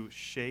going to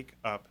shake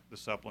up the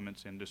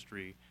supplements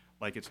industry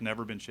like it's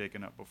never been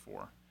shaken up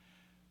before.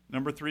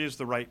 Number 3 is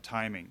the right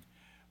timing.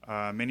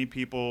 Many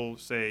people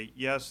say,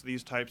 yes,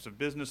 these types of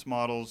business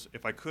models,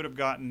 if I could have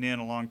gotten in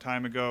a long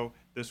time ago,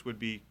 this would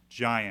be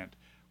giant.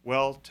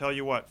 Well, tell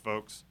you what,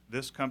 folks,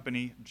 this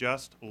company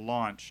just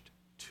launched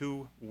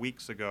 2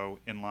 weeks ago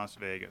in Las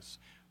Vegas.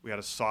 We had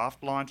a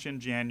soft launch in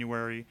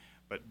January,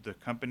 but the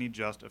company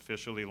just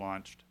officially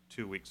launched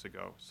 2 weeks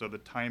ago. So the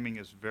timing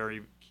is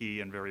very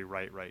key and very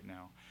right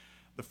now.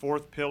 The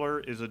 4th pillar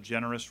is a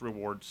generous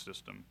reward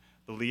system.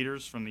 The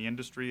leaders from the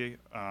industry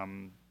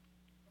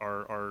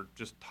are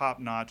just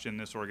top-notch in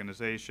this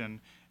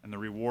organization, and the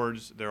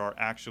rewards, there are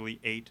actually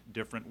 8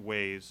 different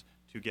ways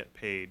to get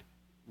paid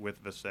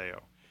with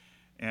Viseo.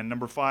 And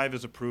number 5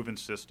 is a proven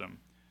system.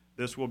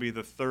 This will be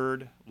the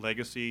 3rd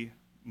legacy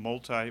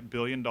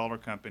multi-billion-dollar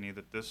company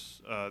that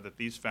that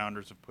these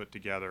founders have put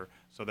together,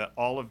 so that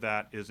all of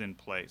that is in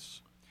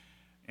place.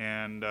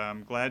 And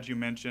I'm glad you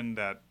mentioned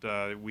that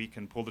we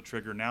can pull the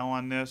trigger now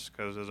on this,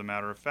 because as a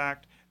matter of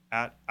fact,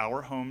 at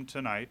our home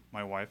tonight,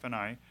 my wife and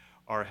I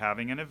are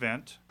having an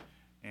event,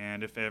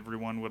 and if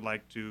everyone would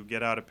like to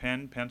get out a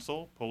pen,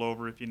 pencil, pull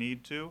over if you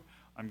need to,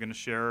 I'm going to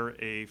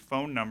share a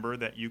phone number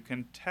that you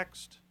can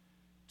text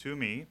to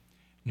me.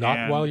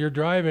 Not while you're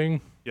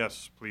driving.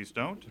 Yes, please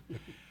don't.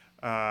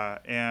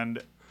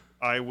 And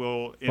I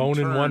will, phone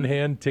in one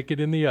hand, ticket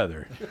in the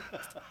other.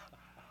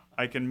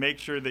 I can make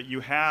sure that you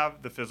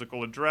have the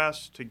physical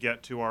address to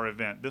get to our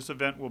event. This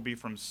event will be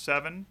from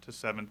 7 to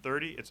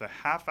 7:30. It's a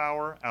half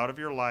hour out of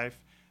your life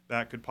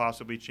that could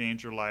possibly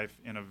change your life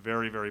in a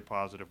very, very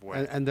positive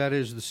way. And that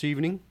is this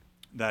evening?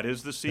 That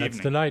is this evening.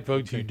 That's tonight,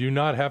 folks. Okay. You do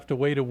not have to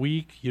wait a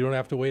week. You don't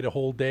have to wait a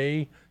whole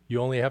day.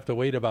 You only have to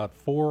wait about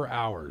 4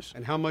 hours.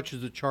 And how much is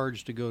the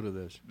charge to go to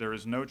this? There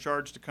is no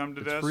charge to come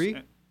to this. It's free?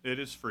 It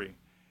is free.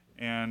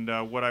 And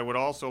what I would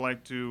also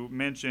like to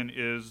mention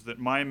is that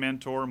my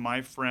mentor,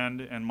 my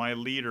friend, and my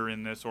leader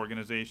in this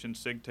organization,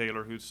 Sig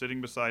Taylor, who's sitting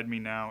beside me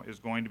now, is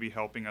going to be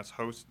helping us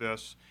host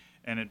this.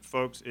 And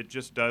folks, it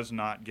just does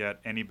not get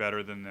any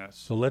better than this.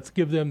 So let's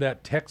give them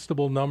that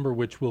textable number,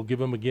 which we'll give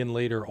them again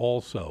later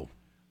also.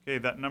 Okay,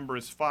 that number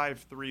is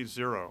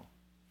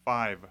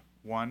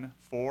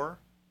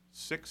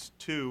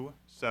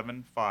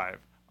 530-514-6275.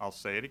 I'll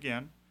say it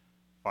again,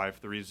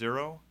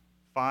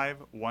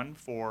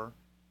 530-514-6275.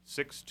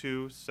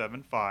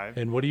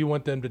 And what do you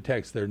want them to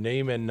text? Their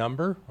name and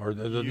number? Or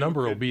the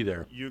number will be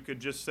there? You could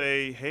just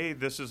say, hey,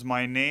 this is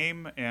my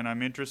name, and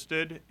I'm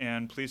interested,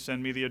 and please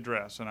send me the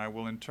address. And I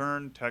will, in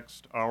turn,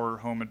 text our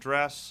home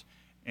address.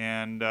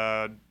 And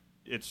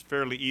it's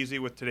fairly easy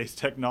with today's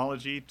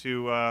technology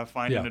to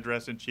find an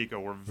address in Chico.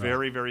 We're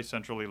very, very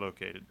centrally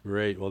located.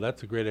 Great. Well,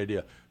 that's a great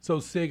idea. So,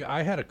 Sig,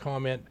 I had a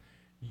comment.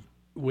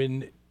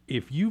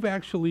 If you've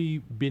actually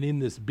been in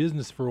this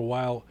business for a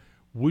while,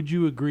 would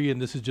you agree,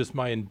 and this is just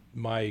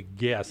my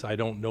guess, I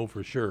don't know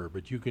for sure,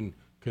 but you can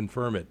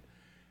confirm it,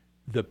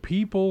 the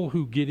people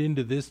who get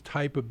into this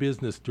type of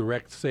business,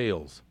 direct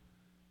sales,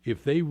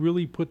 if they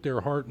really put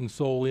their heart and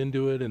soul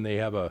into it and they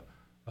have a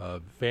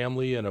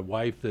family and a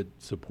wife that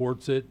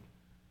supports it,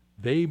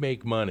 they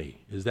make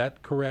money. Is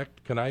that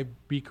correct? Can I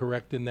be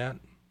correct in that?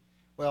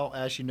 Well,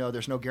 as you know,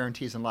 there's no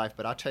guarantees in life,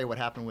 but I'll tell you what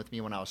happened with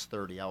me when I was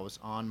 30. I was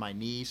on my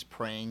knees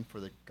praying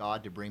for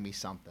God to bring me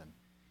something.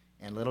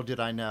 And little did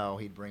I know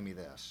he'd bring me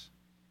this.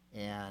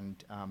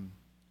 And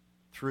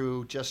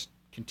through just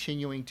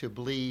continuing to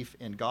believe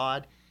in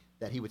God,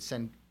 that he would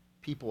send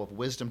people of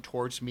wisdom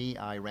towards me,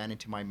 I ran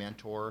into my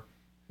mentor,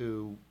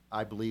 who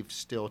I believe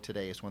still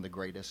today is one of the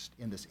greatest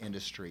in this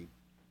industry.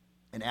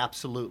 And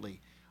absolutely,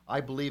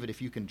 I believe it.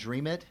 If you can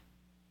dream it,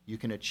 you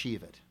can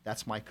achieve it.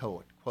 That's my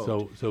quote.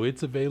 So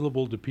it's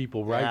available to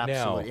people right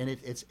now. Absolutely. And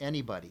it's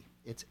anybody.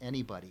 It's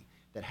anybody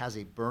that has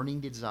a burning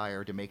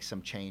desire to make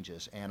some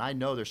changes. And I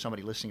know there's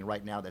somebody listening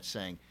right now that's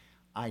saying,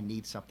 I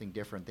need something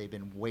different. They've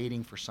been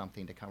waiting for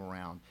something to come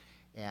around.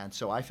 And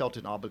so I felt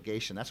an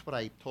obligation. That's what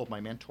I told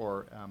my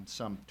mentor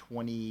some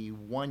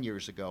 21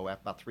 years ago,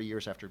 about 3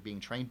 years after being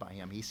trained by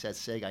him. He says,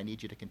 Sig, I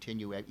need you to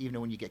continue, even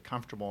when you get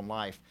comfortable in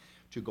life,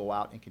 to go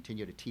out and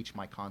continue to teach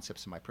my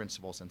concepts and my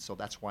principles. And so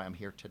that's why I'm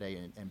here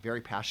today and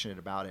very passionate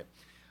about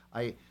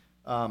it.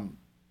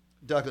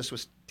 Douglas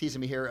was teasing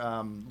me here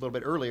a little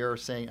bit earlier,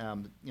 saying,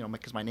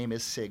 because my name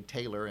is Sig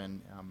Taylor,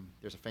 and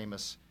there's a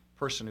famous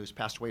person who's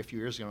passed away a few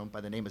years ago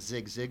by the name of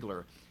Zig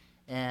Ziglar.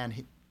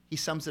 And he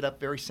sums it up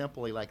very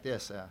simply like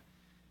this.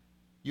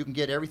 You can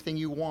get everything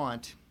you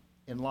want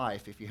in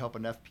life if you help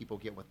enough people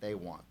get what they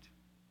want.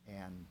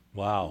 And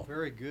wow.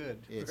 Very good.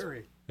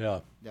 Yeah.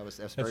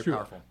 That's very true.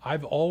 Powerful.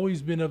 I've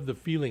always been of the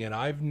feeling, and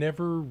I've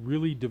never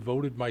really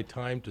devoted my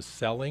time to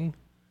selling,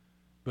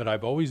 but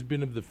I've always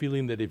been of the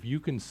feeling that if you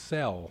can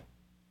sell,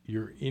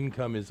 your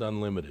income is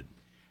unlimited.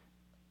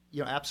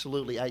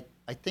 Absolutely. I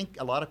think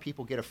a lot of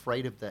people get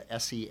afraid of the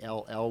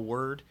SELL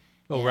word.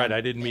 Oh, right.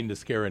 I didn't mean to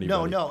scare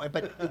anybody. No,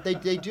 but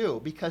they do,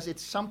 because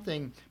it's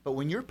something. But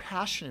when you're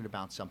passionate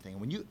about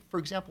something, for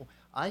example,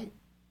 I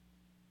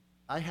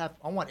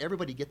want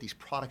everybody to get these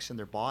products in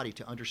their body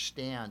to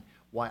understand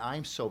why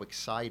I'm so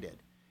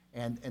excited,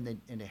 and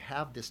to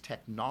have this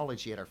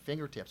technology at our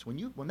fingertips.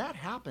 When that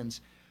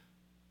happens,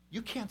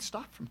 you can't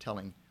stop from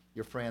telling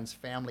your friends,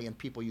 family, and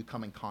people you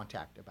come in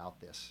contact about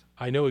this.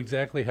 I know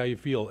exactly how you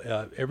feel.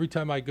 Every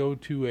time I go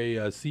to a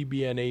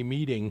CBNA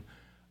meeting,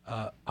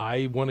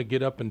 I want to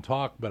get up and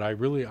talk, but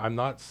I'm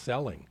not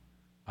selling.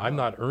 I'm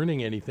not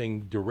earning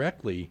anything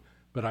directly,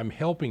 but I'm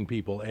helping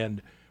people.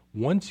 And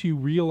once you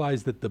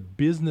realize that the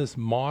business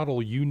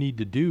model you need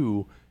to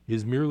do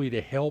is merely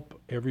to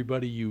help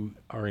everybody you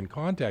are in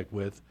contact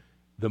with,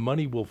 the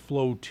money will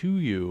flow to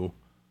you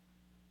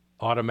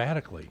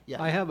automatically.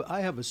 Yeah. I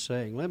have a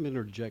saying. Let me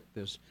interject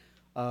this,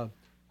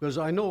 because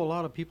I know a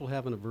lot of people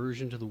have an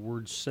aversion to the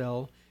word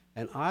sell,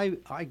 and I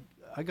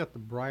got the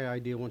bright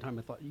idea one time.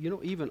 I thought,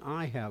 even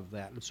I have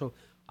that, and so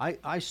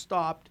I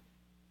stopped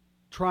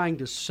trying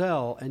to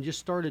sell and just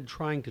started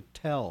trying to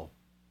tell.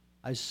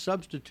 I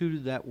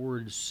substituted that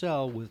word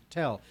sell with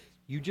tell.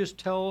 You just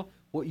tell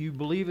what you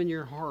believe in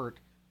your heart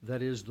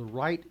that is the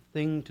right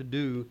thing to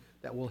do,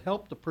 that will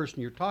help the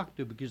person you're talking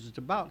to, because it's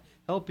about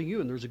helping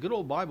you. And there's a good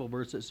old Bible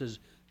verse that says,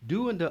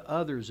 do unto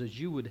others as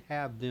you would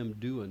have them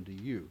do unto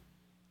you.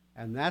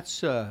 And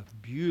that's a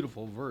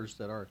beautiful verse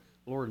that our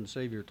Lord and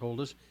Savior told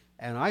us.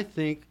 And I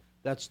think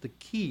that's the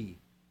key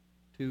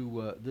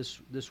to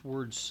this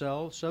word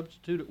sell.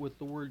 Substitute it with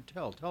the word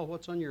tell. Tell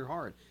what's on your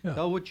heart. Yeah.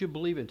 Tell what you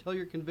believe in. Tell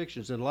your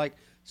convictions. And like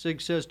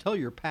Sig says, tell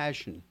your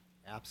passion.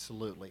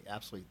 Absolutely.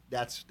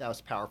 That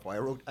was powerful.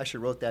 I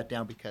actually wrote that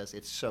down because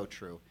it's so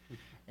true.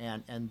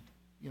 And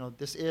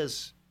this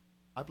is,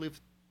 I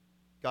believe,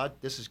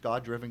 this is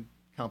God-driven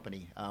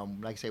company.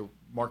 Like I say,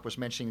 Mark was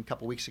mentioning a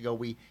couple weeks ago,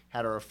 we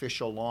had our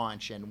official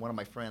launch, and one of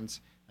my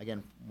friends,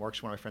 again,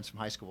 Mark's one of my friends from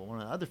high school, one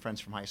of the other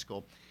friends from high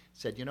school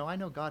said, I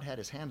know God had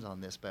his hands on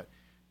this, but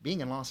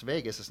being in Las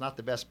Vegas is not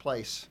the best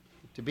place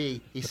to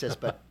be. He says,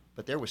 but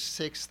there was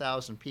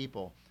 6,000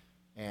 people,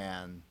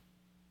 and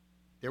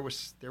there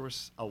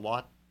was a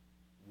lot.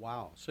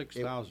 Wow,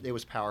 6,000. It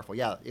was powerful.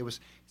 Yeah, it's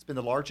been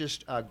the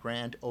largest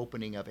grand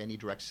opening of any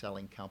direct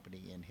selling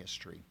company in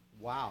history.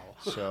 Wow.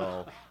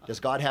 So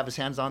does God have his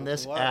hands on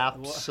this?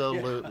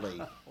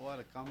 Absolutely. What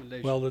a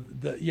commendation. Well,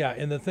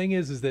 and the thing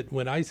is that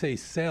when I say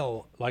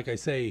sell, like I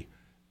say,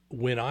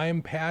 when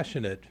I'm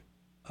passionate,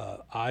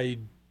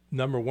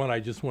 number one, I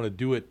just want to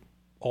do it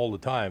all the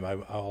time.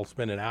 I'll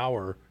spend an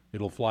hour,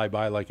 it'll fly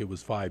by like it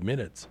was 5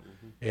 minutes.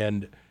 Mm-hmm.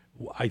 And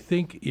I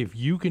think if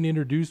you can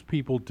introduce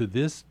people to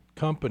this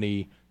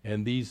company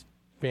and these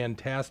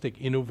fantastic,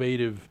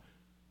 innovative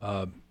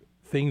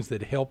things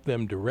that help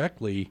them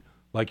directly,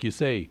 like you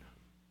say,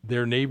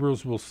 their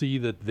neighbors will see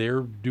that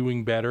they're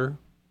doing better,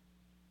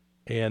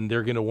 and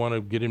they're going to want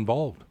to get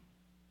involved.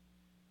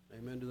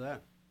 Amen to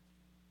that.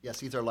 Yes,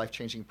 these are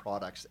life-changing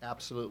products,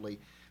 absolutely.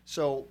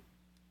 So,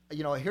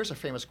 here's a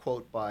famous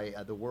quote by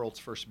the world's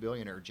first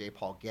billionaire, J.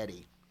 Paul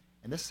Getty,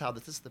 and this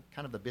is the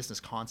kind of the business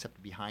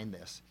concept behind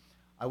this.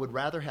 I would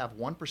rather have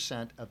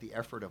 1% of the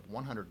effort of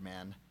 100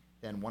 men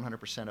than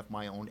 100% of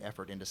my own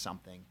effort into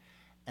something,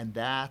 and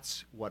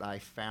that's what I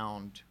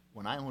found.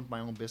 When I owned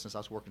my own business, I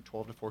was working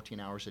 12 to 14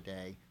 hours a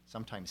day,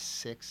 sometimes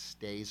 6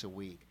 days a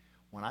week.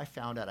 When I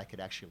found out I could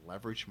actually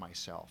leverage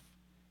myself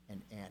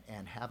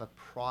and have a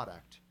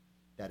product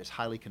that is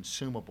highly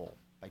consumable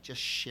by just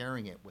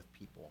sharing it with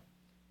people,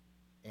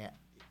 and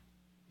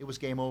it was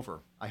game over.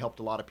 I helped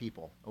a lot of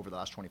people over the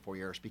last 24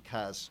 years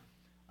because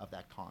of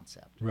that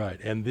concept. Right,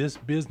 and this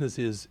business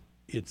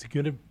it's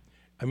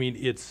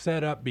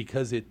set up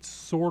because it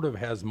sort of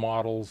has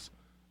models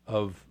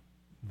of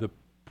the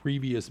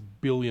previous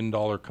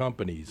billion-dollar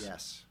companies.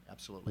 Yes,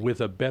 absolutely.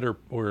 With a better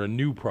or a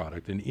new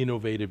product, an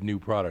innovative new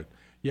product.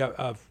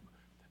 Yeah,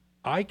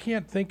 I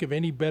can't think of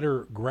any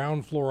better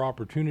ground floor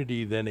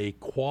opportunity than a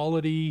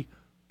quality,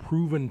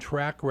 proven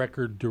track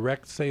record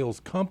direct sales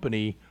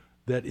company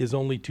that is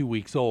only 2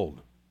 weeks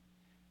old.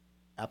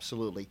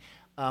 Absolutely.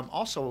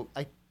 Also,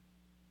 I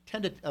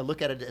tend to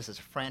look at it as a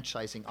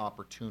franchising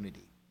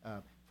opportunity.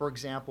 For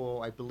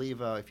example, I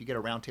believe if you get a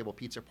Round Table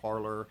Pizza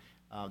Parlor,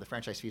 the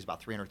franchise fee is about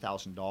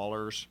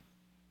 $300,000,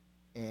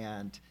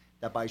 and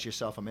that buys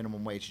yourself a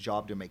minimum wage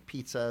job to make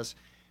pizzas.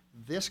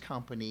 This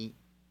company,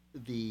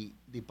 the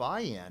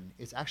buy-in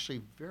is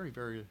actually very,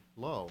 very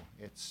low.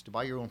 It's to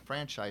buy your own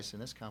franchise in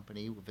this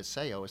company with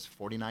Viseo is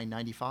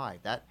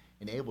 $49.95. That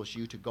enables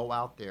you to go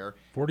out there.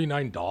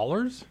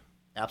 $49?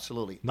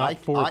 Absolutely.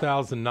 Not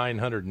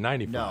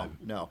 $4,995.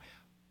 No.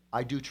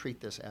 I do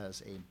treat this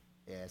as a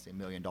 $1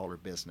 million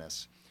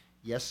business.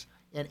 Yes,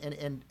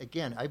 and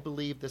again, I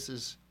believe this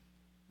is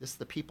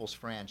the people's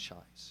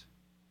franchise.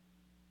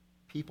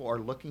 People are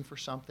looking for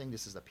something.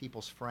 This is the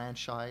people's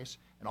franchise,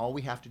 and all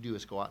we have to do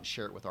is go out and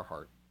share it with our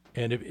heart.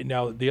 And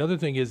now the other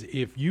thing is,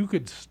 if you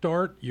could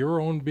start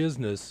your own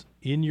business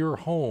in your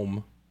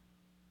home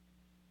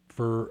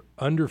for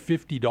under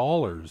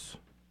 $50,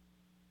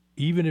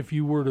 even if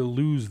you were to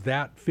lose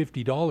that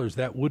 $50,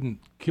 that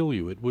wouldn't kill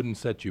you. It wouldn't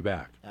set you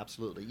back.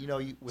 Absolutely.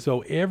 So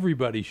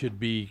everybody should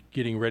be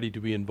getting ready to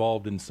be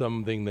involved in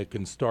something that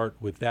can start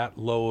with that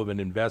low of an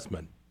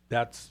investment.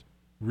 That's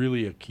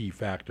really a key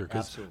factor,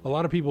 because a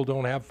lot of people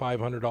don't have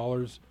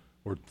 $500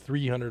 or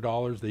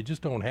 $300. They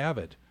just don't have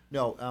it.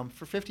 No,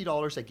 for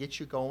 $50, that gets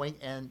you going,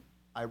 and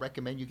I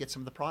recommend you get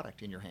some of the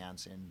product in your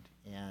hands and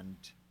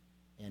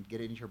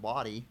get it into your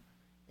body.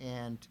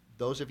 And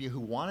those of you who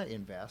want to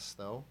invest,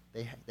 though,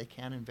 they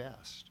can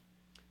invest.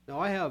 Now,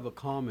 I have a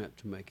comment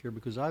to make here,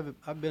 because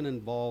I've been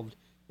involved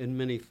in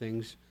many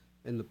things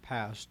in the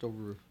past,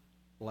 over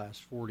the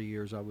last 40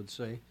 years, I would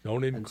say.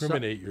 Don't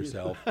incriminate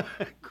yourself.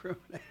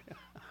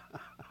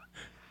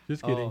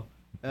 Just kidding.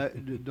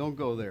 Don't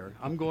go there.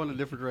 I'm going a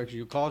different direction.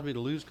 You caused me to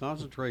lose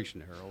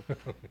concentration, Harold.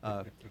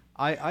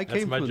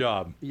 That's my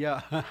job.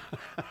 Yeah.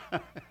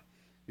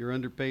 You're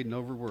underpaid and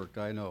overworked,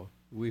 I know.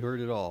 We heard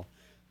it all.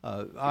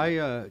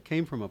 I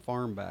came from a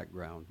farm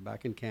background,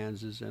 back in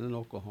Kansas and in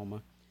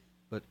Oklahoma,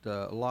 but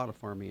a lot of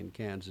farming in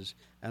Kansas.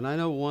 And I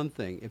know one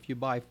thing. If you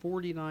buy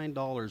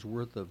 $49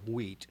 worth of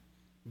wheat,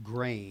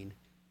 grain,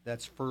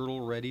 that's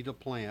fertile, ready to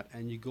plant,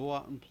 and you go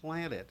out and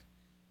plant it,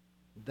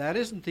 that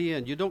isn't the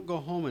end. You don't go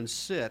home and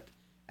sit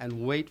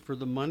and wait for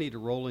the money to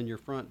roll in your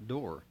front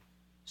door.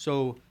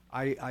 So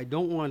I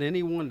don't want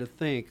anyone to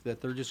think that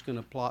they're just going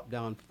to plop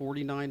down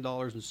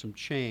 $49 and some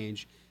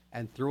change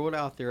and throw it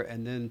out there,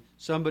 and then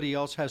somebody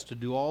else has to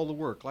do all the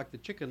work, like the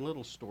Chicken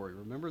Little story.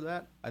 Remember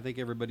that? I think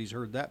everybody's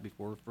heard that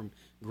before from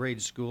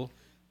grade school.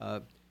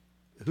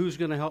 Who's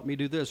going to help me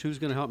do this? Who's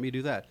going to help me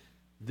do that?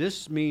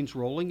 This means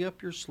rolling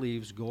up your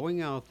sleeves,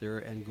 going out there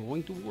and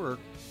going to work,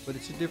 but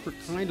it's a different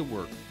kind of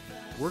work.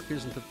 Work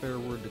isn't the fair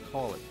word to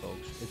call it,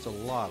 folks. It's a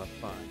lot of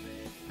fun.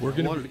 I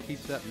wanted to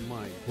keep that in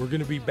mind. We're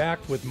going to be back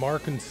with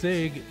Mark and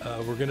Sig.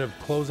 We're going to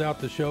close out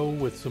the show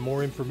with some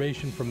more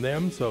information from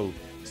them, so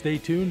stay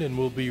tuned and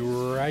we'll be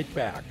right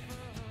back.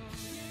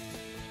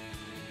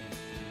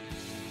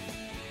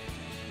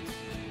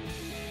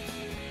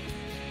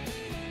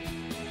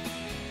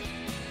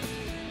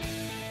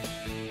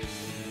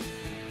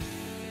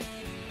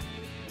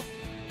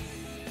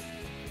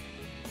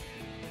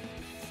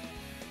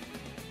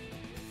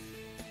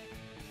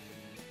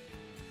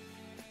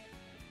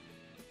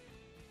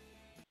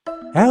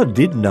 How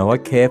did Noah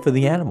care for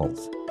the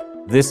animals?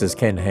 This is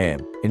Ken Ham,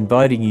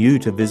 inviting you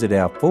to visit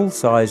our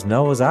full-size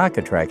Noah's Ark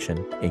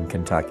attraction in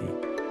Kentucky.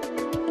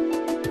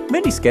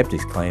 Many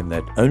skeptics claim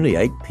that only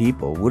 8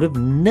 people would have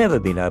never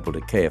been able to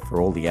care for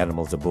all the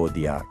animals aboard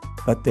the Ark,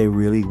 but there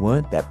really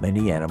weren't that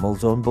many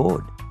animals on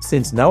board.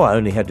 Since Noah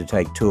only had to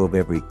take 2 of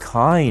every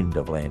kind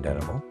of land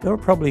animal, there were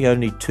probably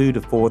only 2,000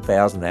 to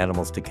 4,000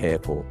 animals to care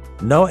for.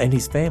 Noah and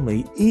his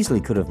family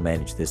easily could have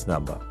managed this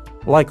number.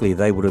 Likely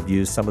they would have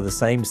used some of the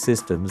same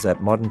systems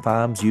that modern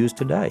farms use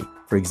today.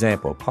 For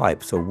example,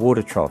 pipes or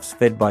water troughs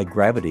fed by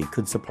gravity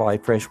could supply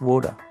fresh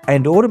water.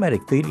 And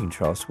automatic feeding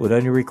troughs would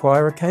only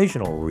require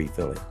occasional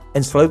refilling.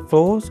 And slope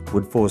floors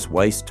would force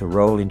waste to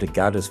roll into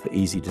gutters for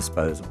easy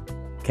disposal.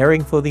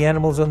 Caring for the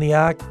animals on the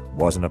Ark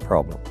wasn't a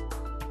problem.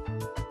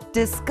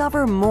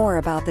 Discover more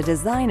about the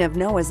design of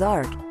Noah's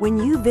Ark when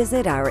you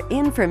visit our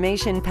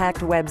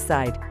information-packed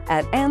website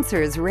at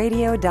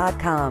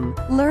AnswersRadio.com.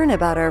 Learn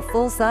about our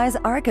full-size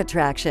Ark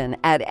attraction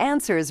at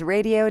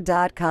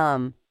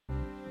AnswersRadio.com.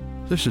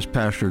 This is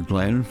Pastor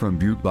Glenn from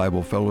Butte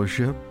Bible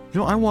Fellowship.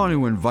 I want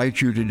to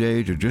invite you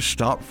today to just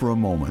stop for a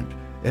moment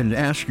and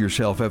ask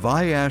yourself, have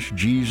I asked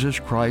Jesus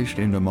Christ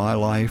into my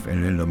life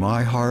and into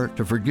my heart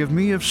to forgive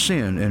me of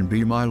sin and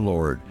be my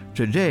Lord?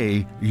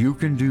 Today, you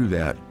can do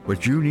that,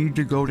 but you need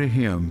to go to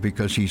Him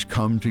because He's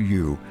come to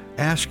you.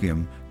 Ask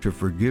Him to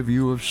forgive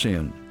you of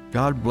sin.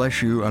 God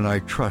bless you, and I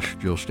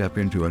trust you'll step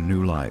into a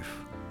new life.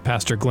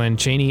 Pastor Glenn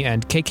Cheney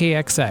and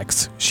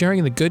KKXX,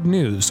 sharing the good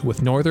news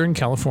with Northern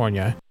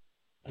California.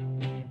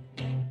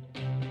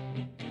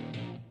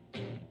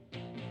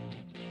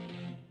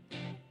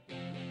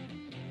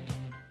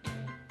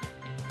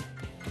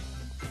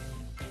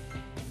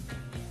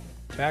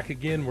 Back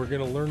again, we're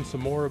going to learn some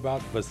more about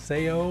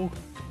Vaseo,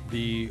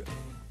 the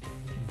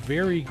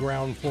very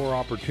ground floor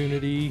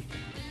opportunity,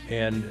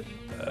 and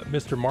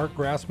Mr. Mark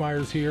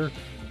Grassmeyer's here.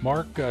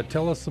 Mark,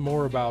 tell us some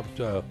more about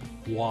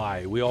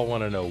why. We all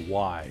want to know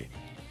why.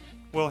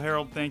 Well,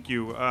 Harold, thank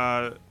you.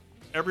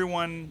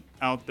 Everyone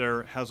out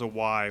there has a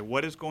why.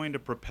 What is going to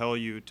propel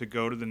you to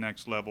go to the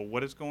next level?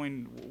 What is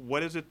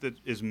it that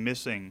is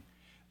missing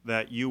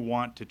that you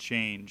want to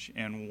change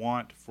and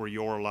want for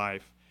your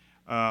life?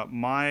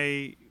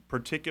 My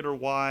particular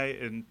why,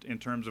 in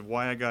terms of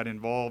why I got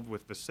involved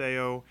with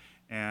Vaseo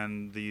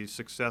and the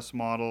success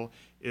model,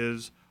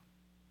 is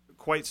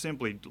quite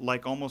simply,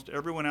 like almost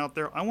everyone out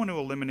there, I want to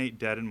eliminate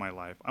debt in my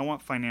life. I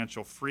want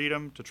financial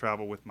freedom to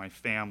travel with my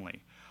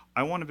family.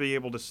 I want to be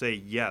able to say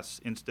yes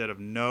instead of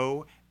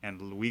no,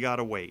 and we got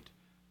to wait.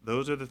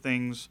 Those are the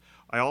things.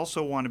 I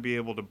also want to be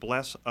able to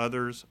bless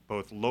others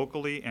both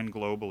locally and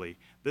globally.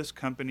 This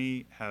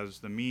company has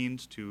the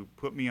means to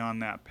put me on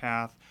that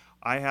path.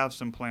 I have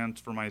some plans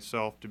for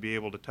myself to be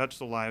able to touch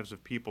the lives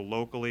of people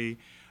locally,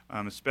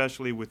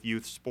 especially with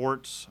youth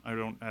sports. I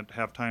don't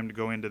have time to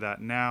go into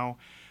that now.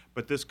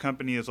 But this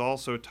company is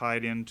also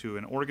tied into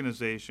an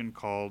organization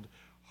called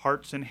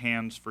Hearts and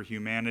Hands for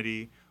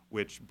Humanity,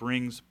 which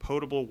brings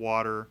potable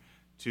water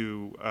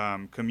to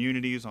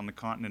communities on the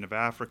continent of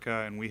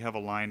Africa, and we have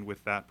aligned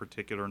with that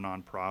particular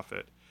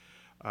nonprofit.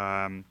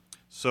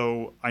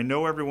 So I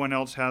know everyone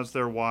else has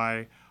their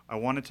why. I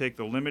want to take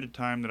the limited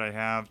time that I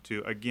have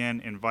to, again,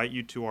 invite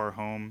you to our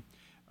home,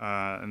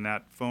 and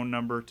that phone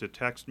number to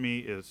text me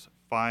is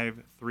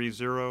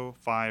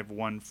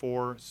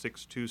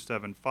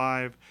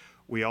 530-514-6275.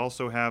 We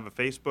also have a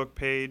Facebook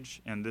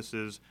page, and this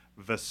is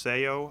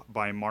Vaseo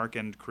by Mark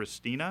and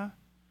Christina.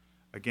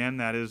 Again,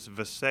 that is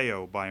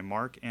Vaseo by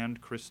Mark and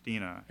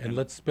Christina. And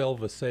let's spell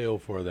Vaseo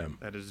for them.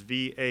 That is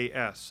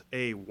Vaseo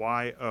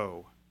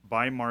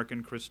by Mark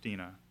and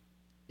Christina.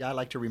 Yeah, I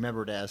like to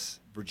remember it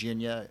as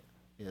Virginia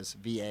is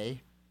VA,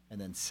 and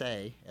then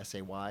say,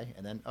 S-A-Y,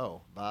 and then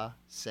O,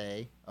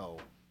 Vaseo.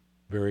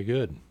 Very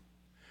good.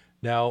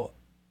 Now,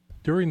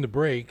 during the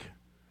break,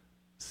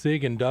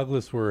 Sig and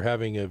Douglas were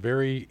having a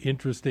very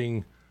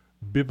interesting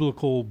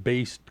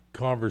biblical-based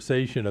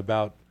conversation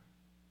about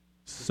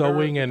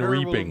sowing and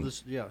reaping.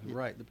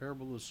 The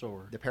parable of the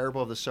sower. The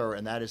parable of the sower,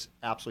 and that is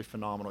absolutely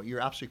phenomenal. You're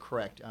absolutely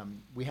correct.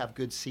 We have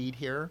good seed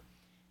here,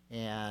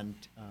 and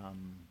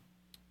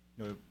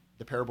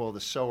the parable of the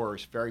sower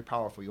is very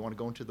powerful. You want to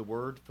go into the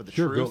Word for the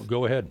truth? Sure,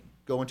 go ahead.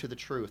 Go into the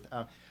truth.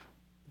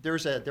 There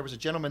was a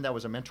gentleman that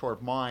was a mentor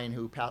of mine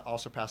who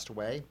also passed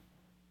away.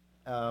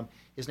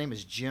 His name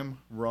is Jim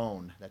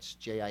Rohn. That's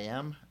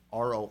Jimrohn,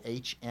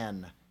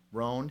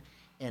 Rohn.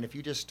 And if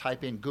you just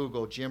type in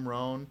Google Jim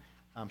Rohn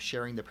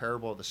sharing the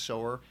parable of the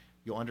sower,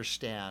 you'll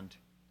understand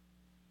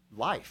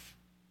life.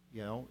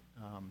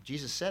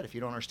 Jesus said, if you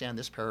don't understand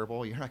this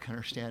parable, you're not going to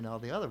understand all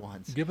the other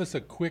ones. Give us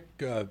a quick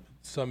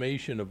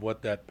summation of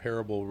what that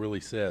parable really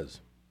says.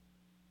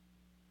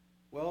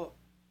 Well,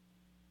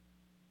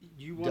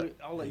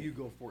 I'll let you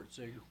go for it,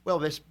 Sig. Well,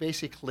 this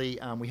basically,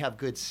 we have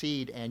good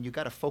seed, and you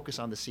got to focus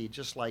on the seed.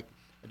 Just like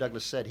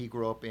Douglas said, he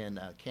grew up in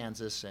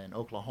Kansas and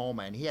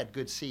Oklahoma, and he had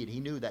good seed. He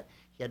knew that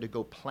he had to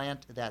go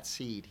plant that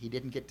seed. He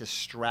didn't get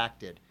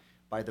distracted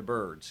by the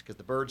birds, because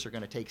the birds are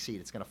going to take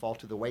seed. It's going to fall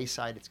to the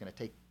wayside. It's going to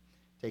take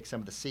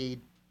some of the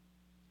seed,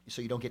 so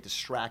you don't get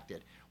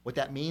distracted. What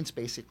that means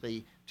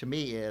basically to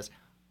me is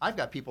I've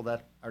got people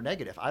that are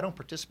negative. I don't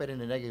participate in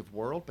a negative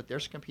world, but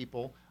there's some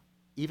people,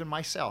 even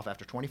myself,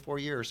 after 24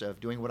 years of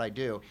doing what I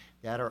do,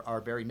 that are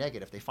very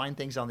negative. They find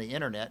things on the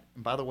internet.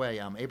 And by the way,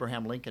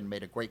 Abraham Lincoln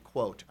made a great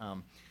quote,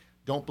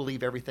 don't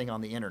believe everything on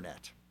the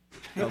internet.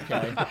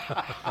 Okay.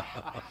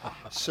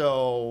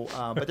 So,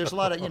 but there's a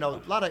lot of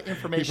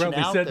information out there.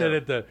 He probably said that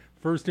at the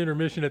first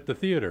intermission at the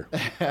theater.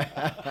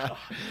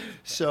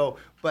 So,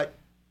 but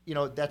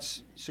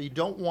so you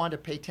don't want to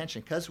pay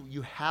attention because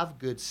you have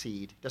good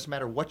seed. Doesn't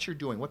matter what you're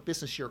doing, what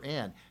business you're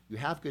in, you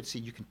have good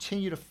seed. You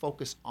continue to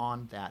focus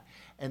on that.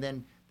 And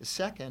then the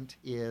second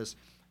is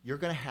you're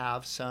going to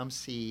have some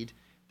seed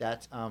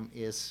that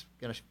is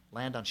going to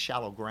land on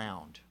shallow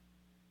ground.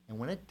 And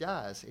when it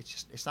does,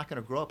 it's not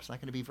going to grow up. It's not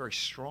going to be very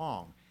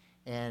strong.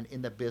 And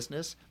in the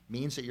business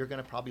means that you're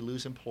going to probably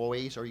lose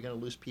employees, or you're going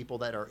to lose people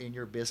that are in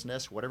your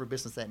business, whatever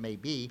business that may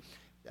be.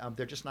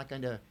 They're just not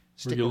going to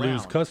stick around. You'll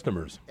lose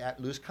customers.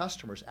 Lose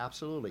customers,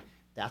 absolutely.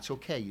 That's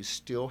okay. You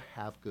still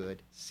have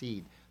good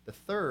seed. The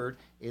third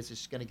is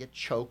it's going to get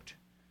choked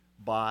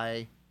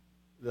by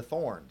the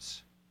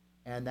thorns.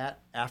 And that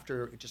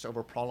after just over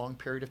a prolonged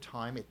period of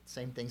time,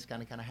 same thing's going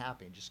to kind of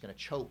happen. It's just going to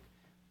choke.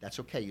 That's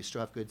okay. You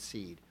still have good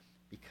seed.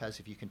 Because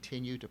if you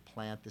continue to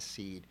plant the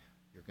seed,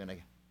 you're going to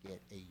get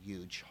a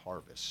huge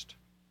harvest.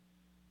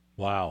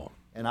 Wow.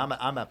 And I'm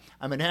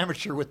an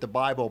amateur with the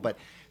Bible, but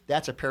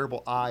that's a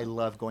parable I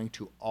love going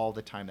to all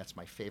the time. That's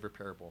my favorite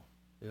parable.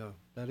 Yeah,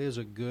 that is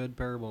a good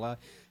parable.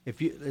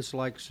 It's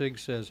like Sig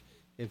says,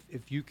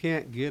 if you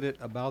can't get it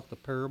about the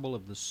parable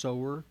of the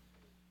sower,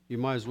 you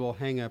might as well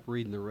hang up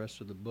reading the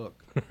rest of the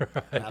book.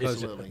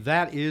 Absolutely.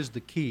 That is the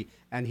key.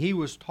 And he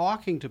was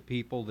talking to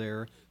people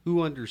there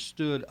who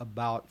understood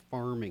about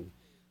farming.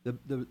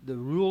 The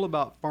rule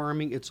about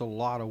farming, it's a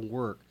lot of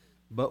work.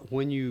 But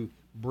when you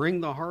bring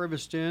the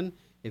harvest in,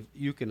 if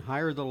you can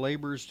hire the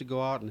laborers to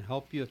go out and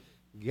help you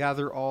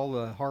gather all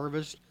the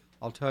harvest,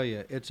 I'll tell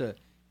you, it's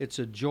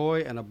a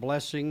joy and a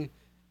blessing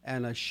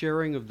and a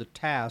sharing of the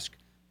task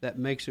that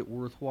makes it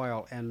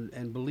worthwhile.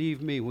 And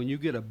believe me, when you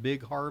get a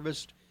big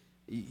harvest,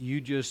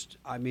 you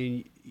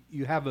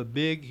have a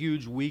big,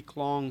 huge,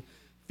 week-long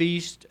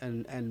feast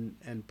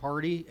and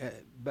party.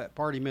 But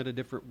party meant a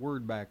different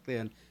word back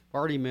then.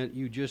 Party meant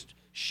you just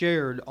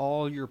shared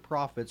all your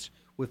profits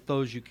with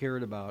those you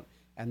cared about.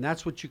 And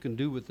that's what you can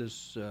do with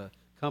this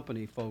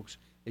company, folks,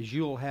 is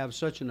you'll have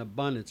such an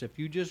abundance. If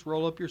you just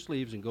roll up your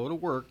sleeves and go to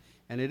work,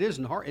 and it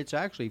isn't hard, it's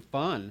actually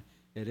fun.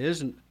 It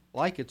isn't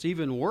like it's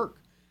even work.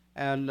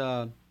 And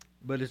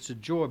but it's a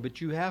joy. But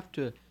you have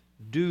to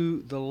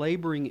do the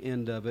laboring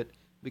end of it,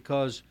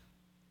 because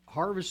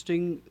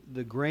harvesting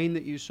the grain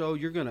that you sow,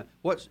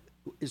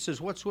 it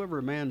says, whatsoever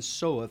a man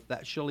soweth,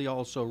 that shall he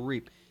also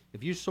reap.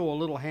 If you sow a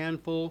little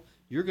handful,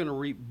 you're going to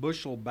reap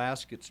bushel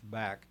baskets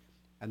back.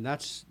 And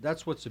that's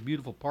what's the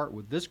beautiful part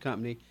with this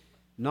company.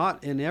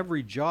 Not in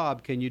every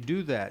job can you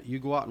do that. You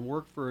go out and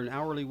work for an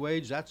hourly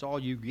wage, that's all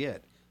you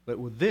get. But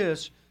with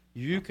this,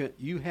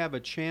 you have a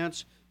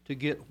chance to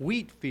get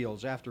wheat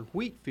fields after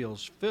wheat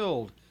fields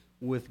filled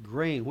with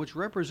grain, which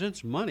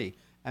represents money.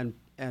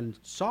 And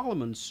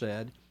Solomon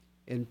said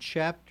in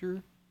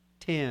chapter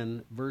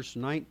 10, verse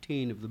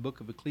 19 of the book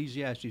of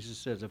Ecclesiastes, it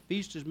says, "A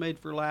feast is made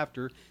for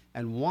laughter,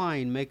 and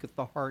wine maketh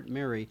the heart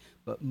merry,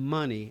 but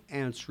money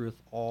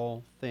answereth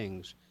all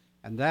things."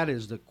 And that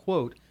is the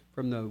quote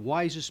from the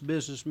wisest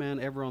businessman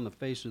ever on the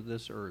face of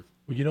this earth.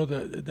 Well, you know,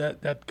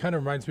 that kind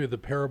of reminds me of the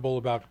parable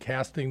about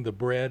casting the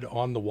bread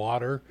on the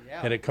water,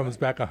 and it comes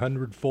back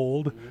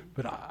 100-fold. Mm-hmm.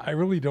 But I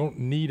really don't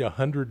need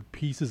 100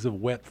 pieces of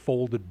wet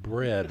folded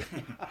bread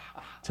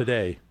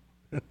today.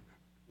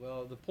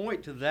 Well, the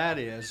point to that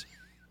is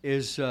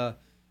to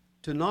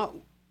not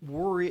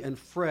worry and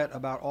fret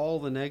about all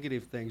the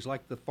negative things,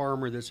 like the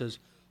farmer that says,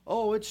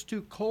 "Oh, it's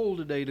too cold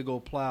today to go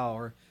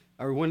plow,"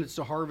 or when it's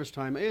the harvest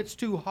time, "It's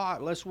too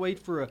hot, let's wait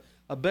for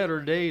a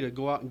better day to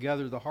go out and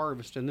gather the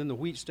harvest," and then the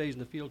wheat stays in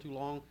the field too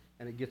long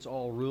and it gets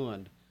all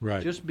ruined.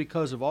 Right. Just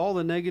because of all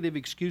the negative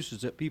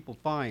excuses that people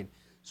find.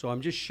 So I'm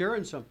just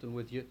sharing something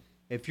with you.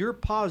 If you're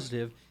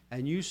positive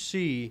and you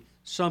see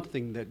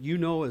something that you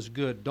know is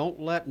good, don't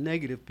let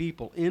negative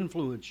people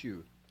influence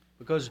you.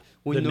 Because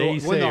when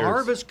the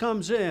harvest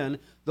comes in,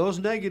 those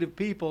negative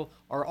people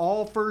are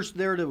all first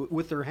there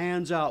with their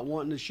hands out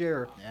wanting to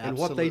share and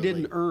what they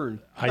didn't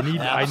earn. I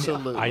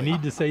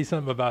need to say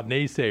something about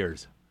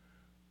naysayers.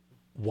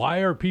 Why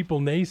are people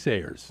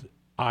naysayers?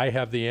 I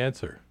have the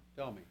answer.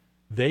 Tell me.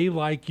 They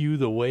like you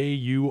the way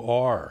you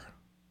are.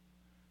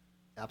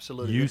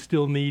 Absolutely. You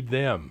still need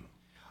them.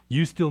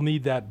 You still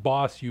need that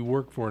boss you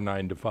work for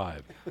 9 to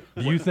 5.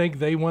 Do you think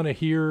they want to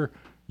hear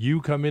you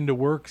come into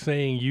work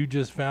saying you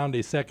just found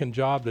a second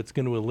job that's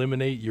going to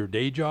eliminate your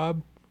day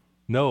job?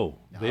 No,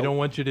 they don't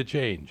want you to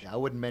change. I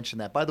wouldn't mention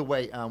that. By the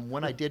way,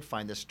 when I did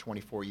find this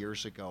 24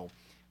 years ago,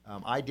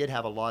 I did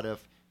have a lot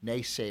of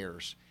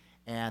naysayers.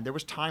 And there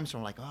was times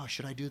when I'm like, oh,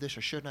 should I do this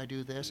or shouldn't I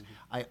do this?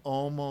 Mm-hmm. I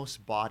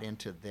almost bought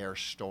into their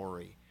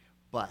story.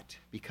 But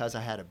because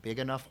I had a big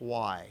enough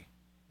why,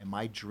 and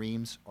my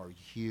dreams are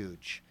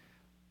huge,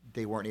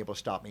 they weren't able to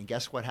stop me. And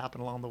guess what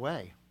happened along the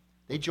way?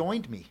 They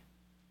joined me.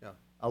 Yeah.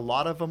 A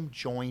lot of them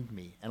joined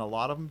me, and a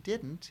lot of them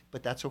didn't,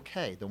 but that's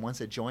okay. The ones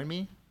that joined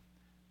me,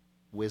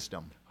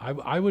 wisdom.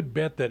 I would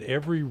bet that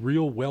every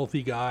real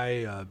wealthy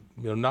guy,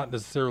 not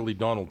necessarily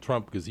Donald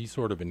Trump, because he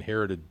sort of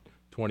inherited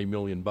 $20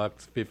 million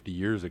 50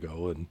 years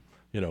ago, and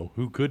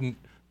who couldn't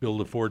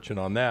build a fortune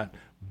on that?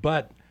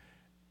 But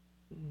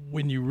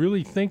when you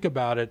really think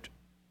about it,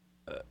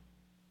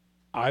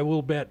 I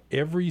will bet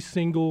every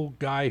single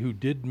guy who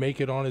did make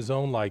it on his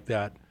own like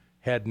that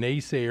had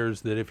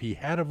naysayers that if he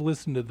had have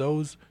listened to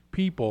those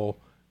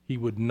people, he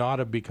would not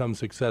have become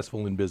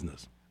successful in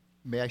business.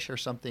 May I share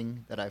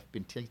something that I've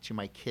been teaching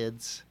my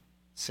kids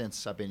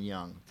since they've been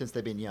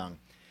young?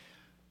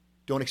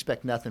 Don't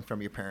expect nothing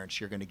from your parents.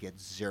 You're going to get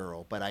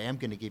zero. But I am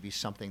going to give you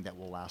something that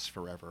will last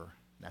forever.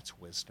 That's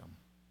wisdom.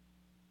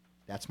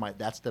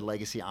 That's the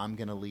legacy I'm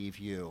going to leave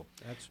you.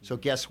 So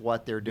guess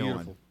what they're doing?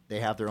 Beautiful. They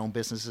have their own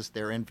businesses.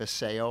 They're in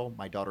Viseo.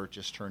 My daughter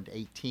just turned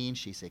 18.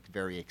 She's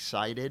very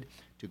excited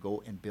to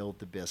go and build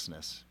the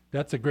business.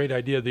 That's a great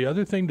idea. The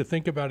other thing to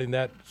think about in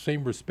that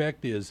same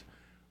respect is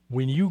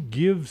when you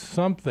give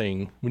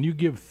something, when you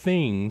give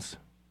things,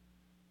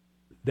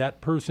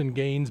 that person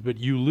gains, but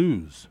you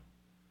lose.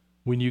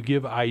 When you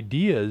give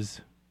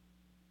ideas,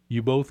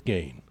 you both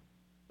gain.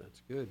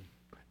 That's good.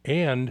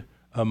 And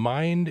a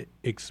mind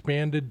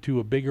expanded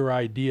to a bigger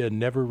idea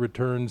never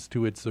returns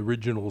to its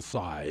original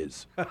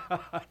size.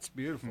 That's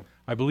beautiful.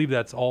 I believe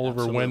that's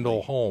Oliver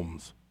Wendell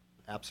Holmes.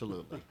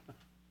 Absolutely.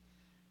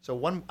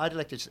 So I'd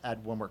like to just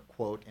add one more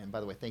quote. And by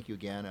the way, thank you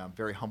again. I'm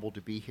very humbled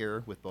to be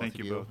here with both Thank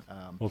of you you.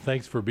 both. Well,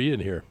 thanks for being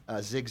here.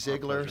 Zig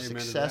Ziglar,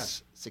 Amen to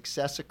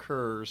success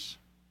occurs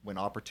when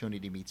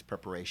opportunity meets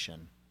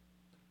preparation.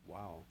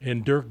 Wow.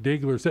 And Dirk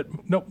Diggler said,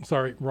 nope,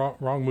 sorry,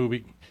 wrong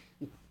movie.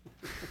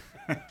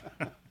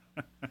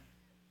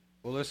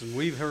 Well, listen,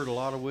 we've heard a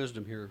lot of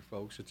wisdom here,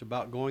 folks. It's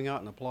about going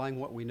out and applying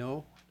what we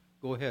know.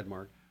 Go ahead,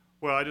 Mark.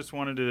 Well, I just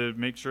wanted to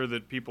make sure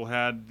that people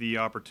had the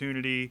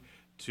opportunity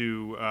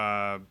to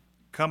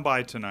come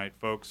by tonight,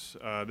 folks.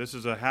 This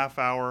is a half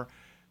hour,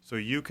 so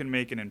you can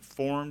make an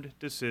informed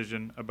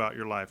decision about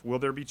your life. Will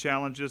there be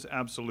challenges?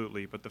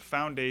 Absolutely. But the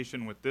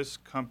foundation with this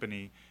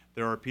company,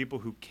 there are people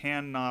who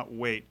cannot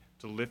wait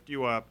to lift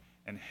you up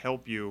and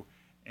help you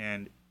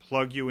and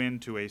plug you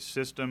into a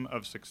system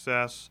of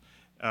success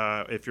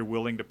if you're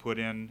willing to put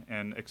in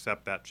and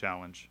accept that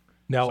challenge.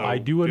 Now, so I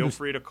do feel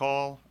free to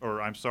call,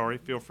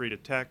 feel free to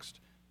text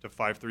to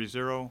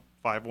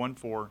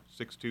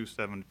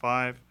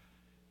 530-514-6275.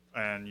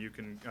 And you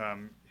can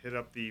hit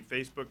up the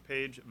Facebook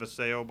page,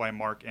 Viseo by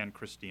Mark and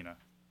Christina.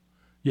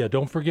 Yeah,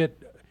 don't forget,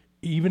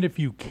 even if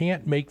you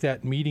can't make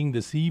that meeting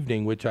this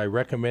evening, which I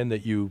recommend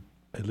that you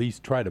at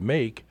least try to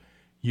make,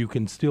 you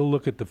can still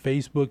look at the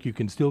Facebook. You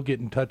can still get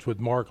in touch with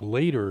Mark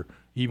later,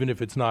 even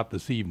if it's not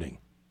this evening.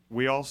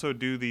 We also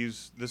do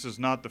these, this is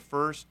not the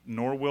first,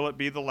 nor will it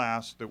be the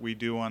last that we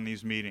do on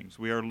these meetings.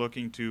 We are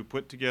looking to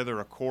put together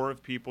a core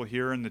of people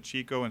here in the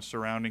Chico and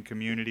surrounding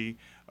community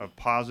of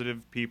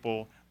positive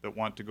people that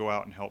want to go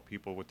out and help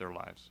people with their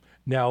lives.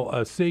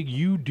 Now, Sig,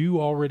 you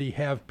do already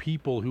have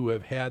people who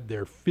have had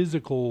their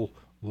physical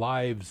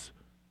lives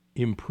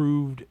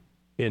improved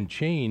and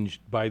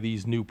changed by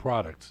these new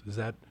products. Is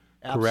that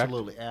correct?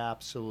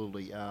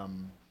 Absolutely.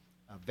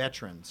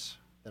 Veterans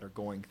that are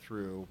going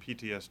through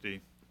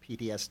PTSD.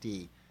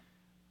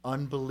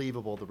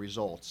 Unbelievable, the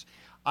results.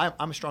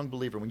 I'm a strong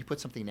believer. When you put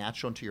something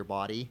natural into your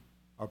body,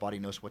 our body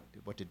knows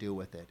what to do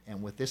with it.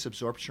 And with this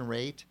absorption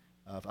rate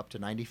of up to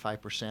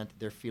 95%,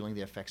 they're feeling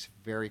the effects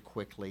very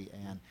quickly.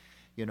 And,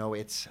 you know,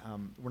 it's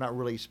we're not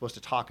really supposed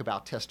to talk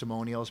about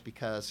testimonials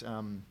because I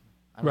don't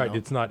know.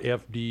 It's not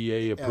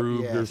FDA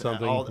approved or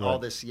something. All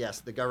this,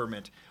 yes, the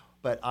government.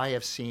 But I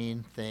have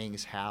seen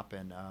things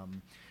happen.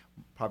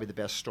 Probably the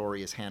best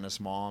story is Hannah's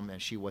mom,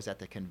 and she was at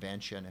the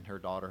convention, and her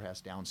daughter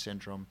has Down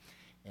syndrome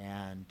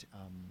and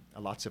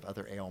lots of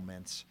other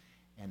ailments.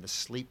 And the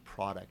sleep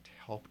product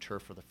helped her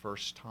for the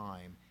first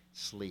time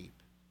sleep.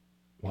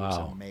 Wow. It was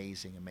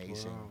amazing.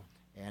 Wow.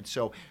 And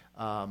so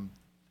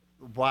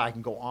why I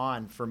can go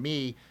on, for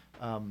me,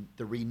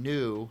 the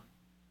Renew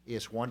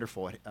is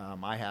wonderful.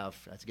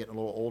 As getting a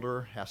little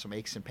older, have some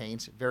aches and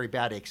pains, very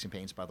bad aches and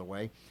pains, by the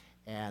way.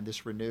 And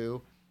this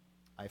Renew,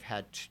 I've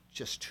had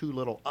just too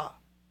little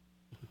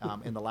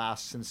in the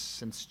last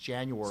since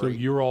January. So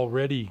you're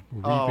already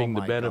reaping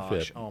the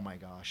benefit. Oh my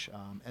gosh!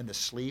 And the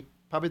sleep,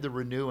 probably the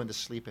Renew and the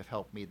sleep have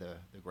helped me the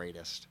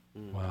greatest.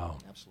 Wow,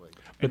 absolutely.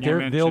 But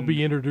they'll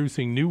be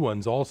introducing new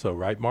ones also,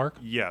 right, Mark?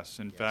 Yes.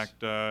 In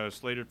fact,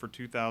 slated for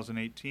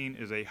 2018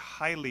 is a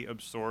highly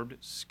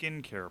absorbed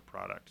skincare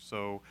product.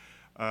 So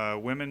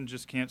women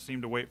just can't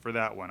seem to wait for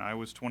that one. I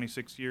was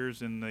 26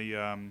 years in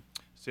the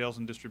sales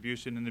and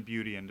distribution in the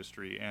beauty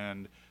industry,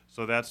 and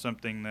so that's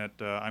something that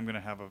I'm going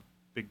to have a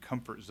big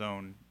comfort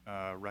zone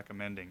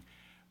recommending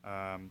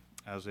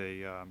as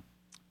a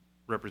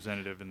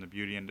representative in the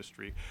beauty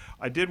industry.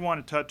 I did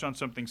want to touch on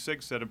something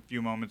Sig said a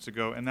few moments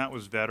ago, and that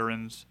was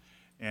veterans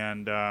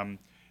and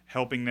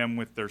helping them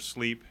with their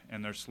sleep,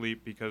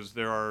 because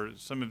there are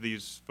some of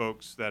these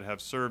folks that have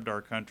served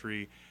our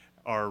country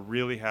are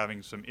really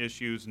having some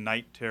issues,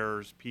 night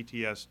terrors,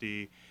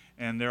 PTSD,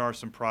 and there are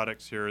some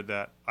products here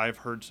that I've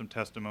heard some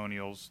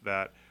testimonials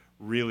that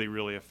really,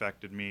 really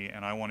affected me,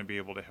 and I want to be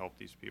able to help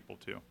these people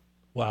too.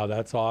 Wow,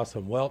 that's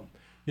awesome. Well,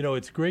 you know,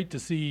 it's great to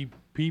see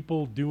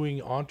people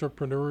doing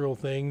entrepreneurial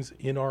things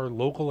in our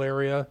local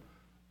area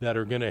that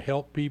are going to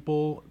help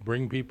people,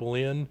 bring people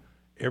in.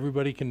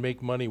 Everybody can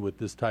make money with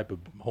this type of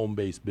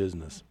home-based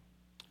business.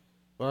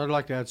 Well, I'd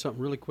like to add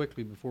something really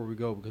quickly before we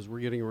go, because we're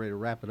getting ready to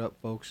wrap it up,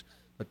 folks.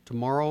 But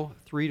tomorrow,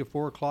 3 to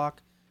 4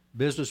 o'clock,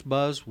 Business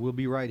Buzz will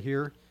be right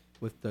here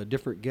with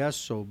different guests,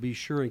 so be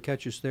sure and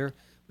catch us there.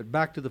 But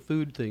back to the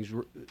food things.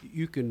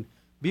 You can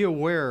be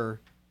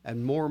aware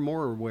and more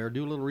aware,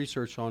 do a little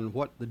research on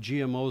what the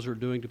GMOs are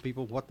doing to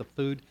people, what the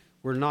food.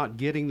 We're not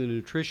getting the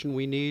nutrition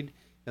we need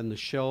in the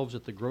shelves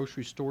at the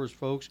grocery stores,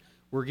 folks.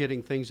 We're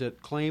getting things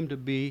that claim to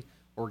be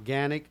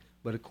organic,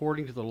 but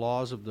according to the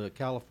laws of the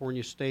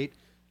California state,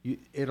 the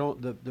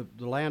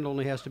land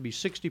only has to be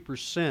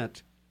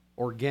 60%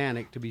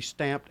 organic to be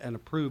stamped and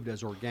approved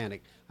as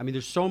organic. I mean,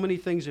 there's so many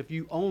things. If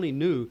you only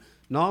knew,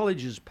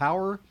 knowledge is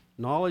power.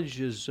 Knowledge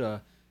is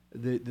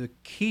the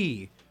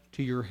key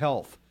to your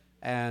health.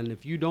 And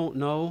if you don't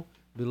know,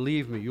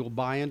 believe me, you'll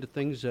buy into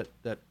things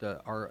that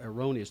are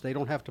erroneous. They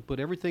don't have to put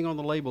everything on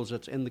the labels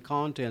that's in the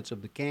contents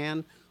of the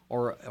can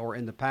or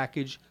in the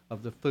package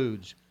of the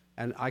foods.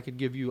 And I could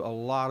give you a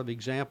lot of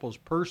examples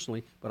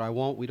personally, but I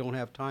won't. We don't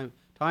have time.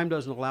 Time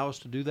doesn't allow us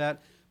to do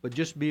that. But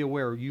just be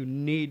aware, you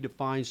need to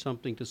find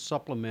something to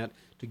supplement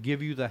to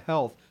give you the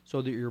health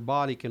so that your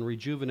body can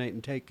rejuvenate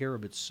and take care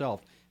of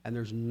itself. And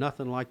there's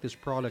nothing like this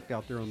product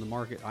out there on the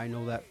market. I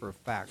know that for a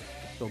fact.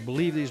 So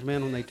believe these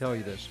men when they tell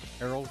you this.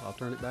 Harold, I'll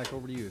turn it back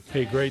over to you.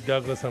 Hey, great,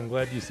 Douglas. I'm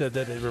glad you said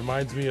that. It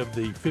reminds me of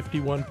the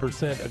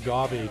 51%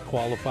 agave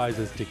qualifies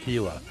as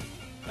tequila.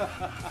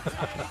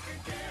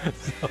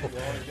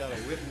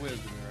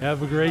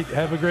 Have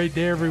a great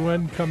day,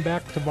 everyone. Come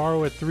back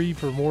tomorrow at 3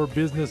 for more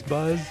Business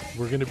Buzz.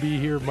 We're going to be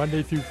here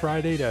Monday through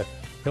Friday to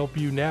help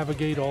you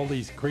navigate all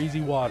these crazy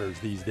waters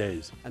these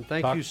days. And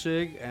thank you,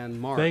 Sig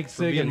and Mark. Thanks,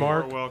 Sig and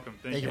Mark. You're welcome.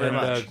 Thank you very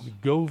much.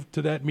 Go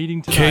to that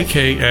meeting tonight.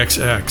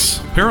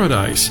 KKXX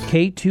Paradise,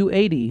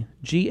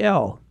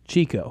 K280GL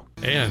Chico,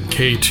 and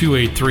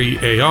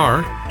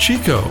K283AR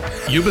Chico,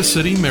 Yuba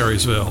City,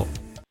 Marysville.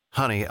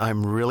 Honey,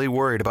 I'm really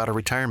worried about our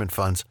retirement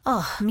funds.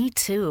 Oh, me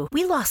too.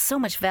 We lost so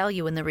much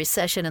value in the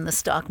recession in the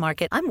stock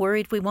market. I'm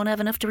worried we won't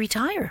have enough to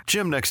retire.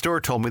 Jim next door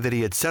told me that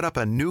he had set up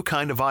a new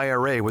kind of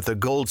IRA with the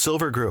Gold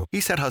Silver Group. He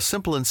said how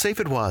simple and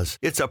safe it was.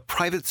 It's a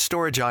private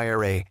storage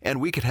IRA,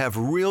 and we could have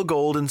real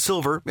gold and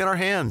silver in our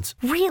hands.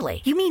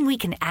 Really? You mean we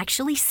can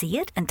actually see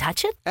it and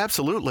touch it?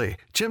 Absolutely.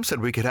 Jim said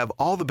we could have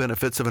all the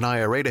benefits of an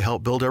IRA to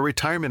help build our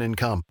retirement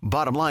income.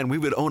 Bottom line, we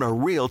would own a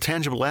real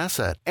tangible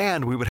asset, and we would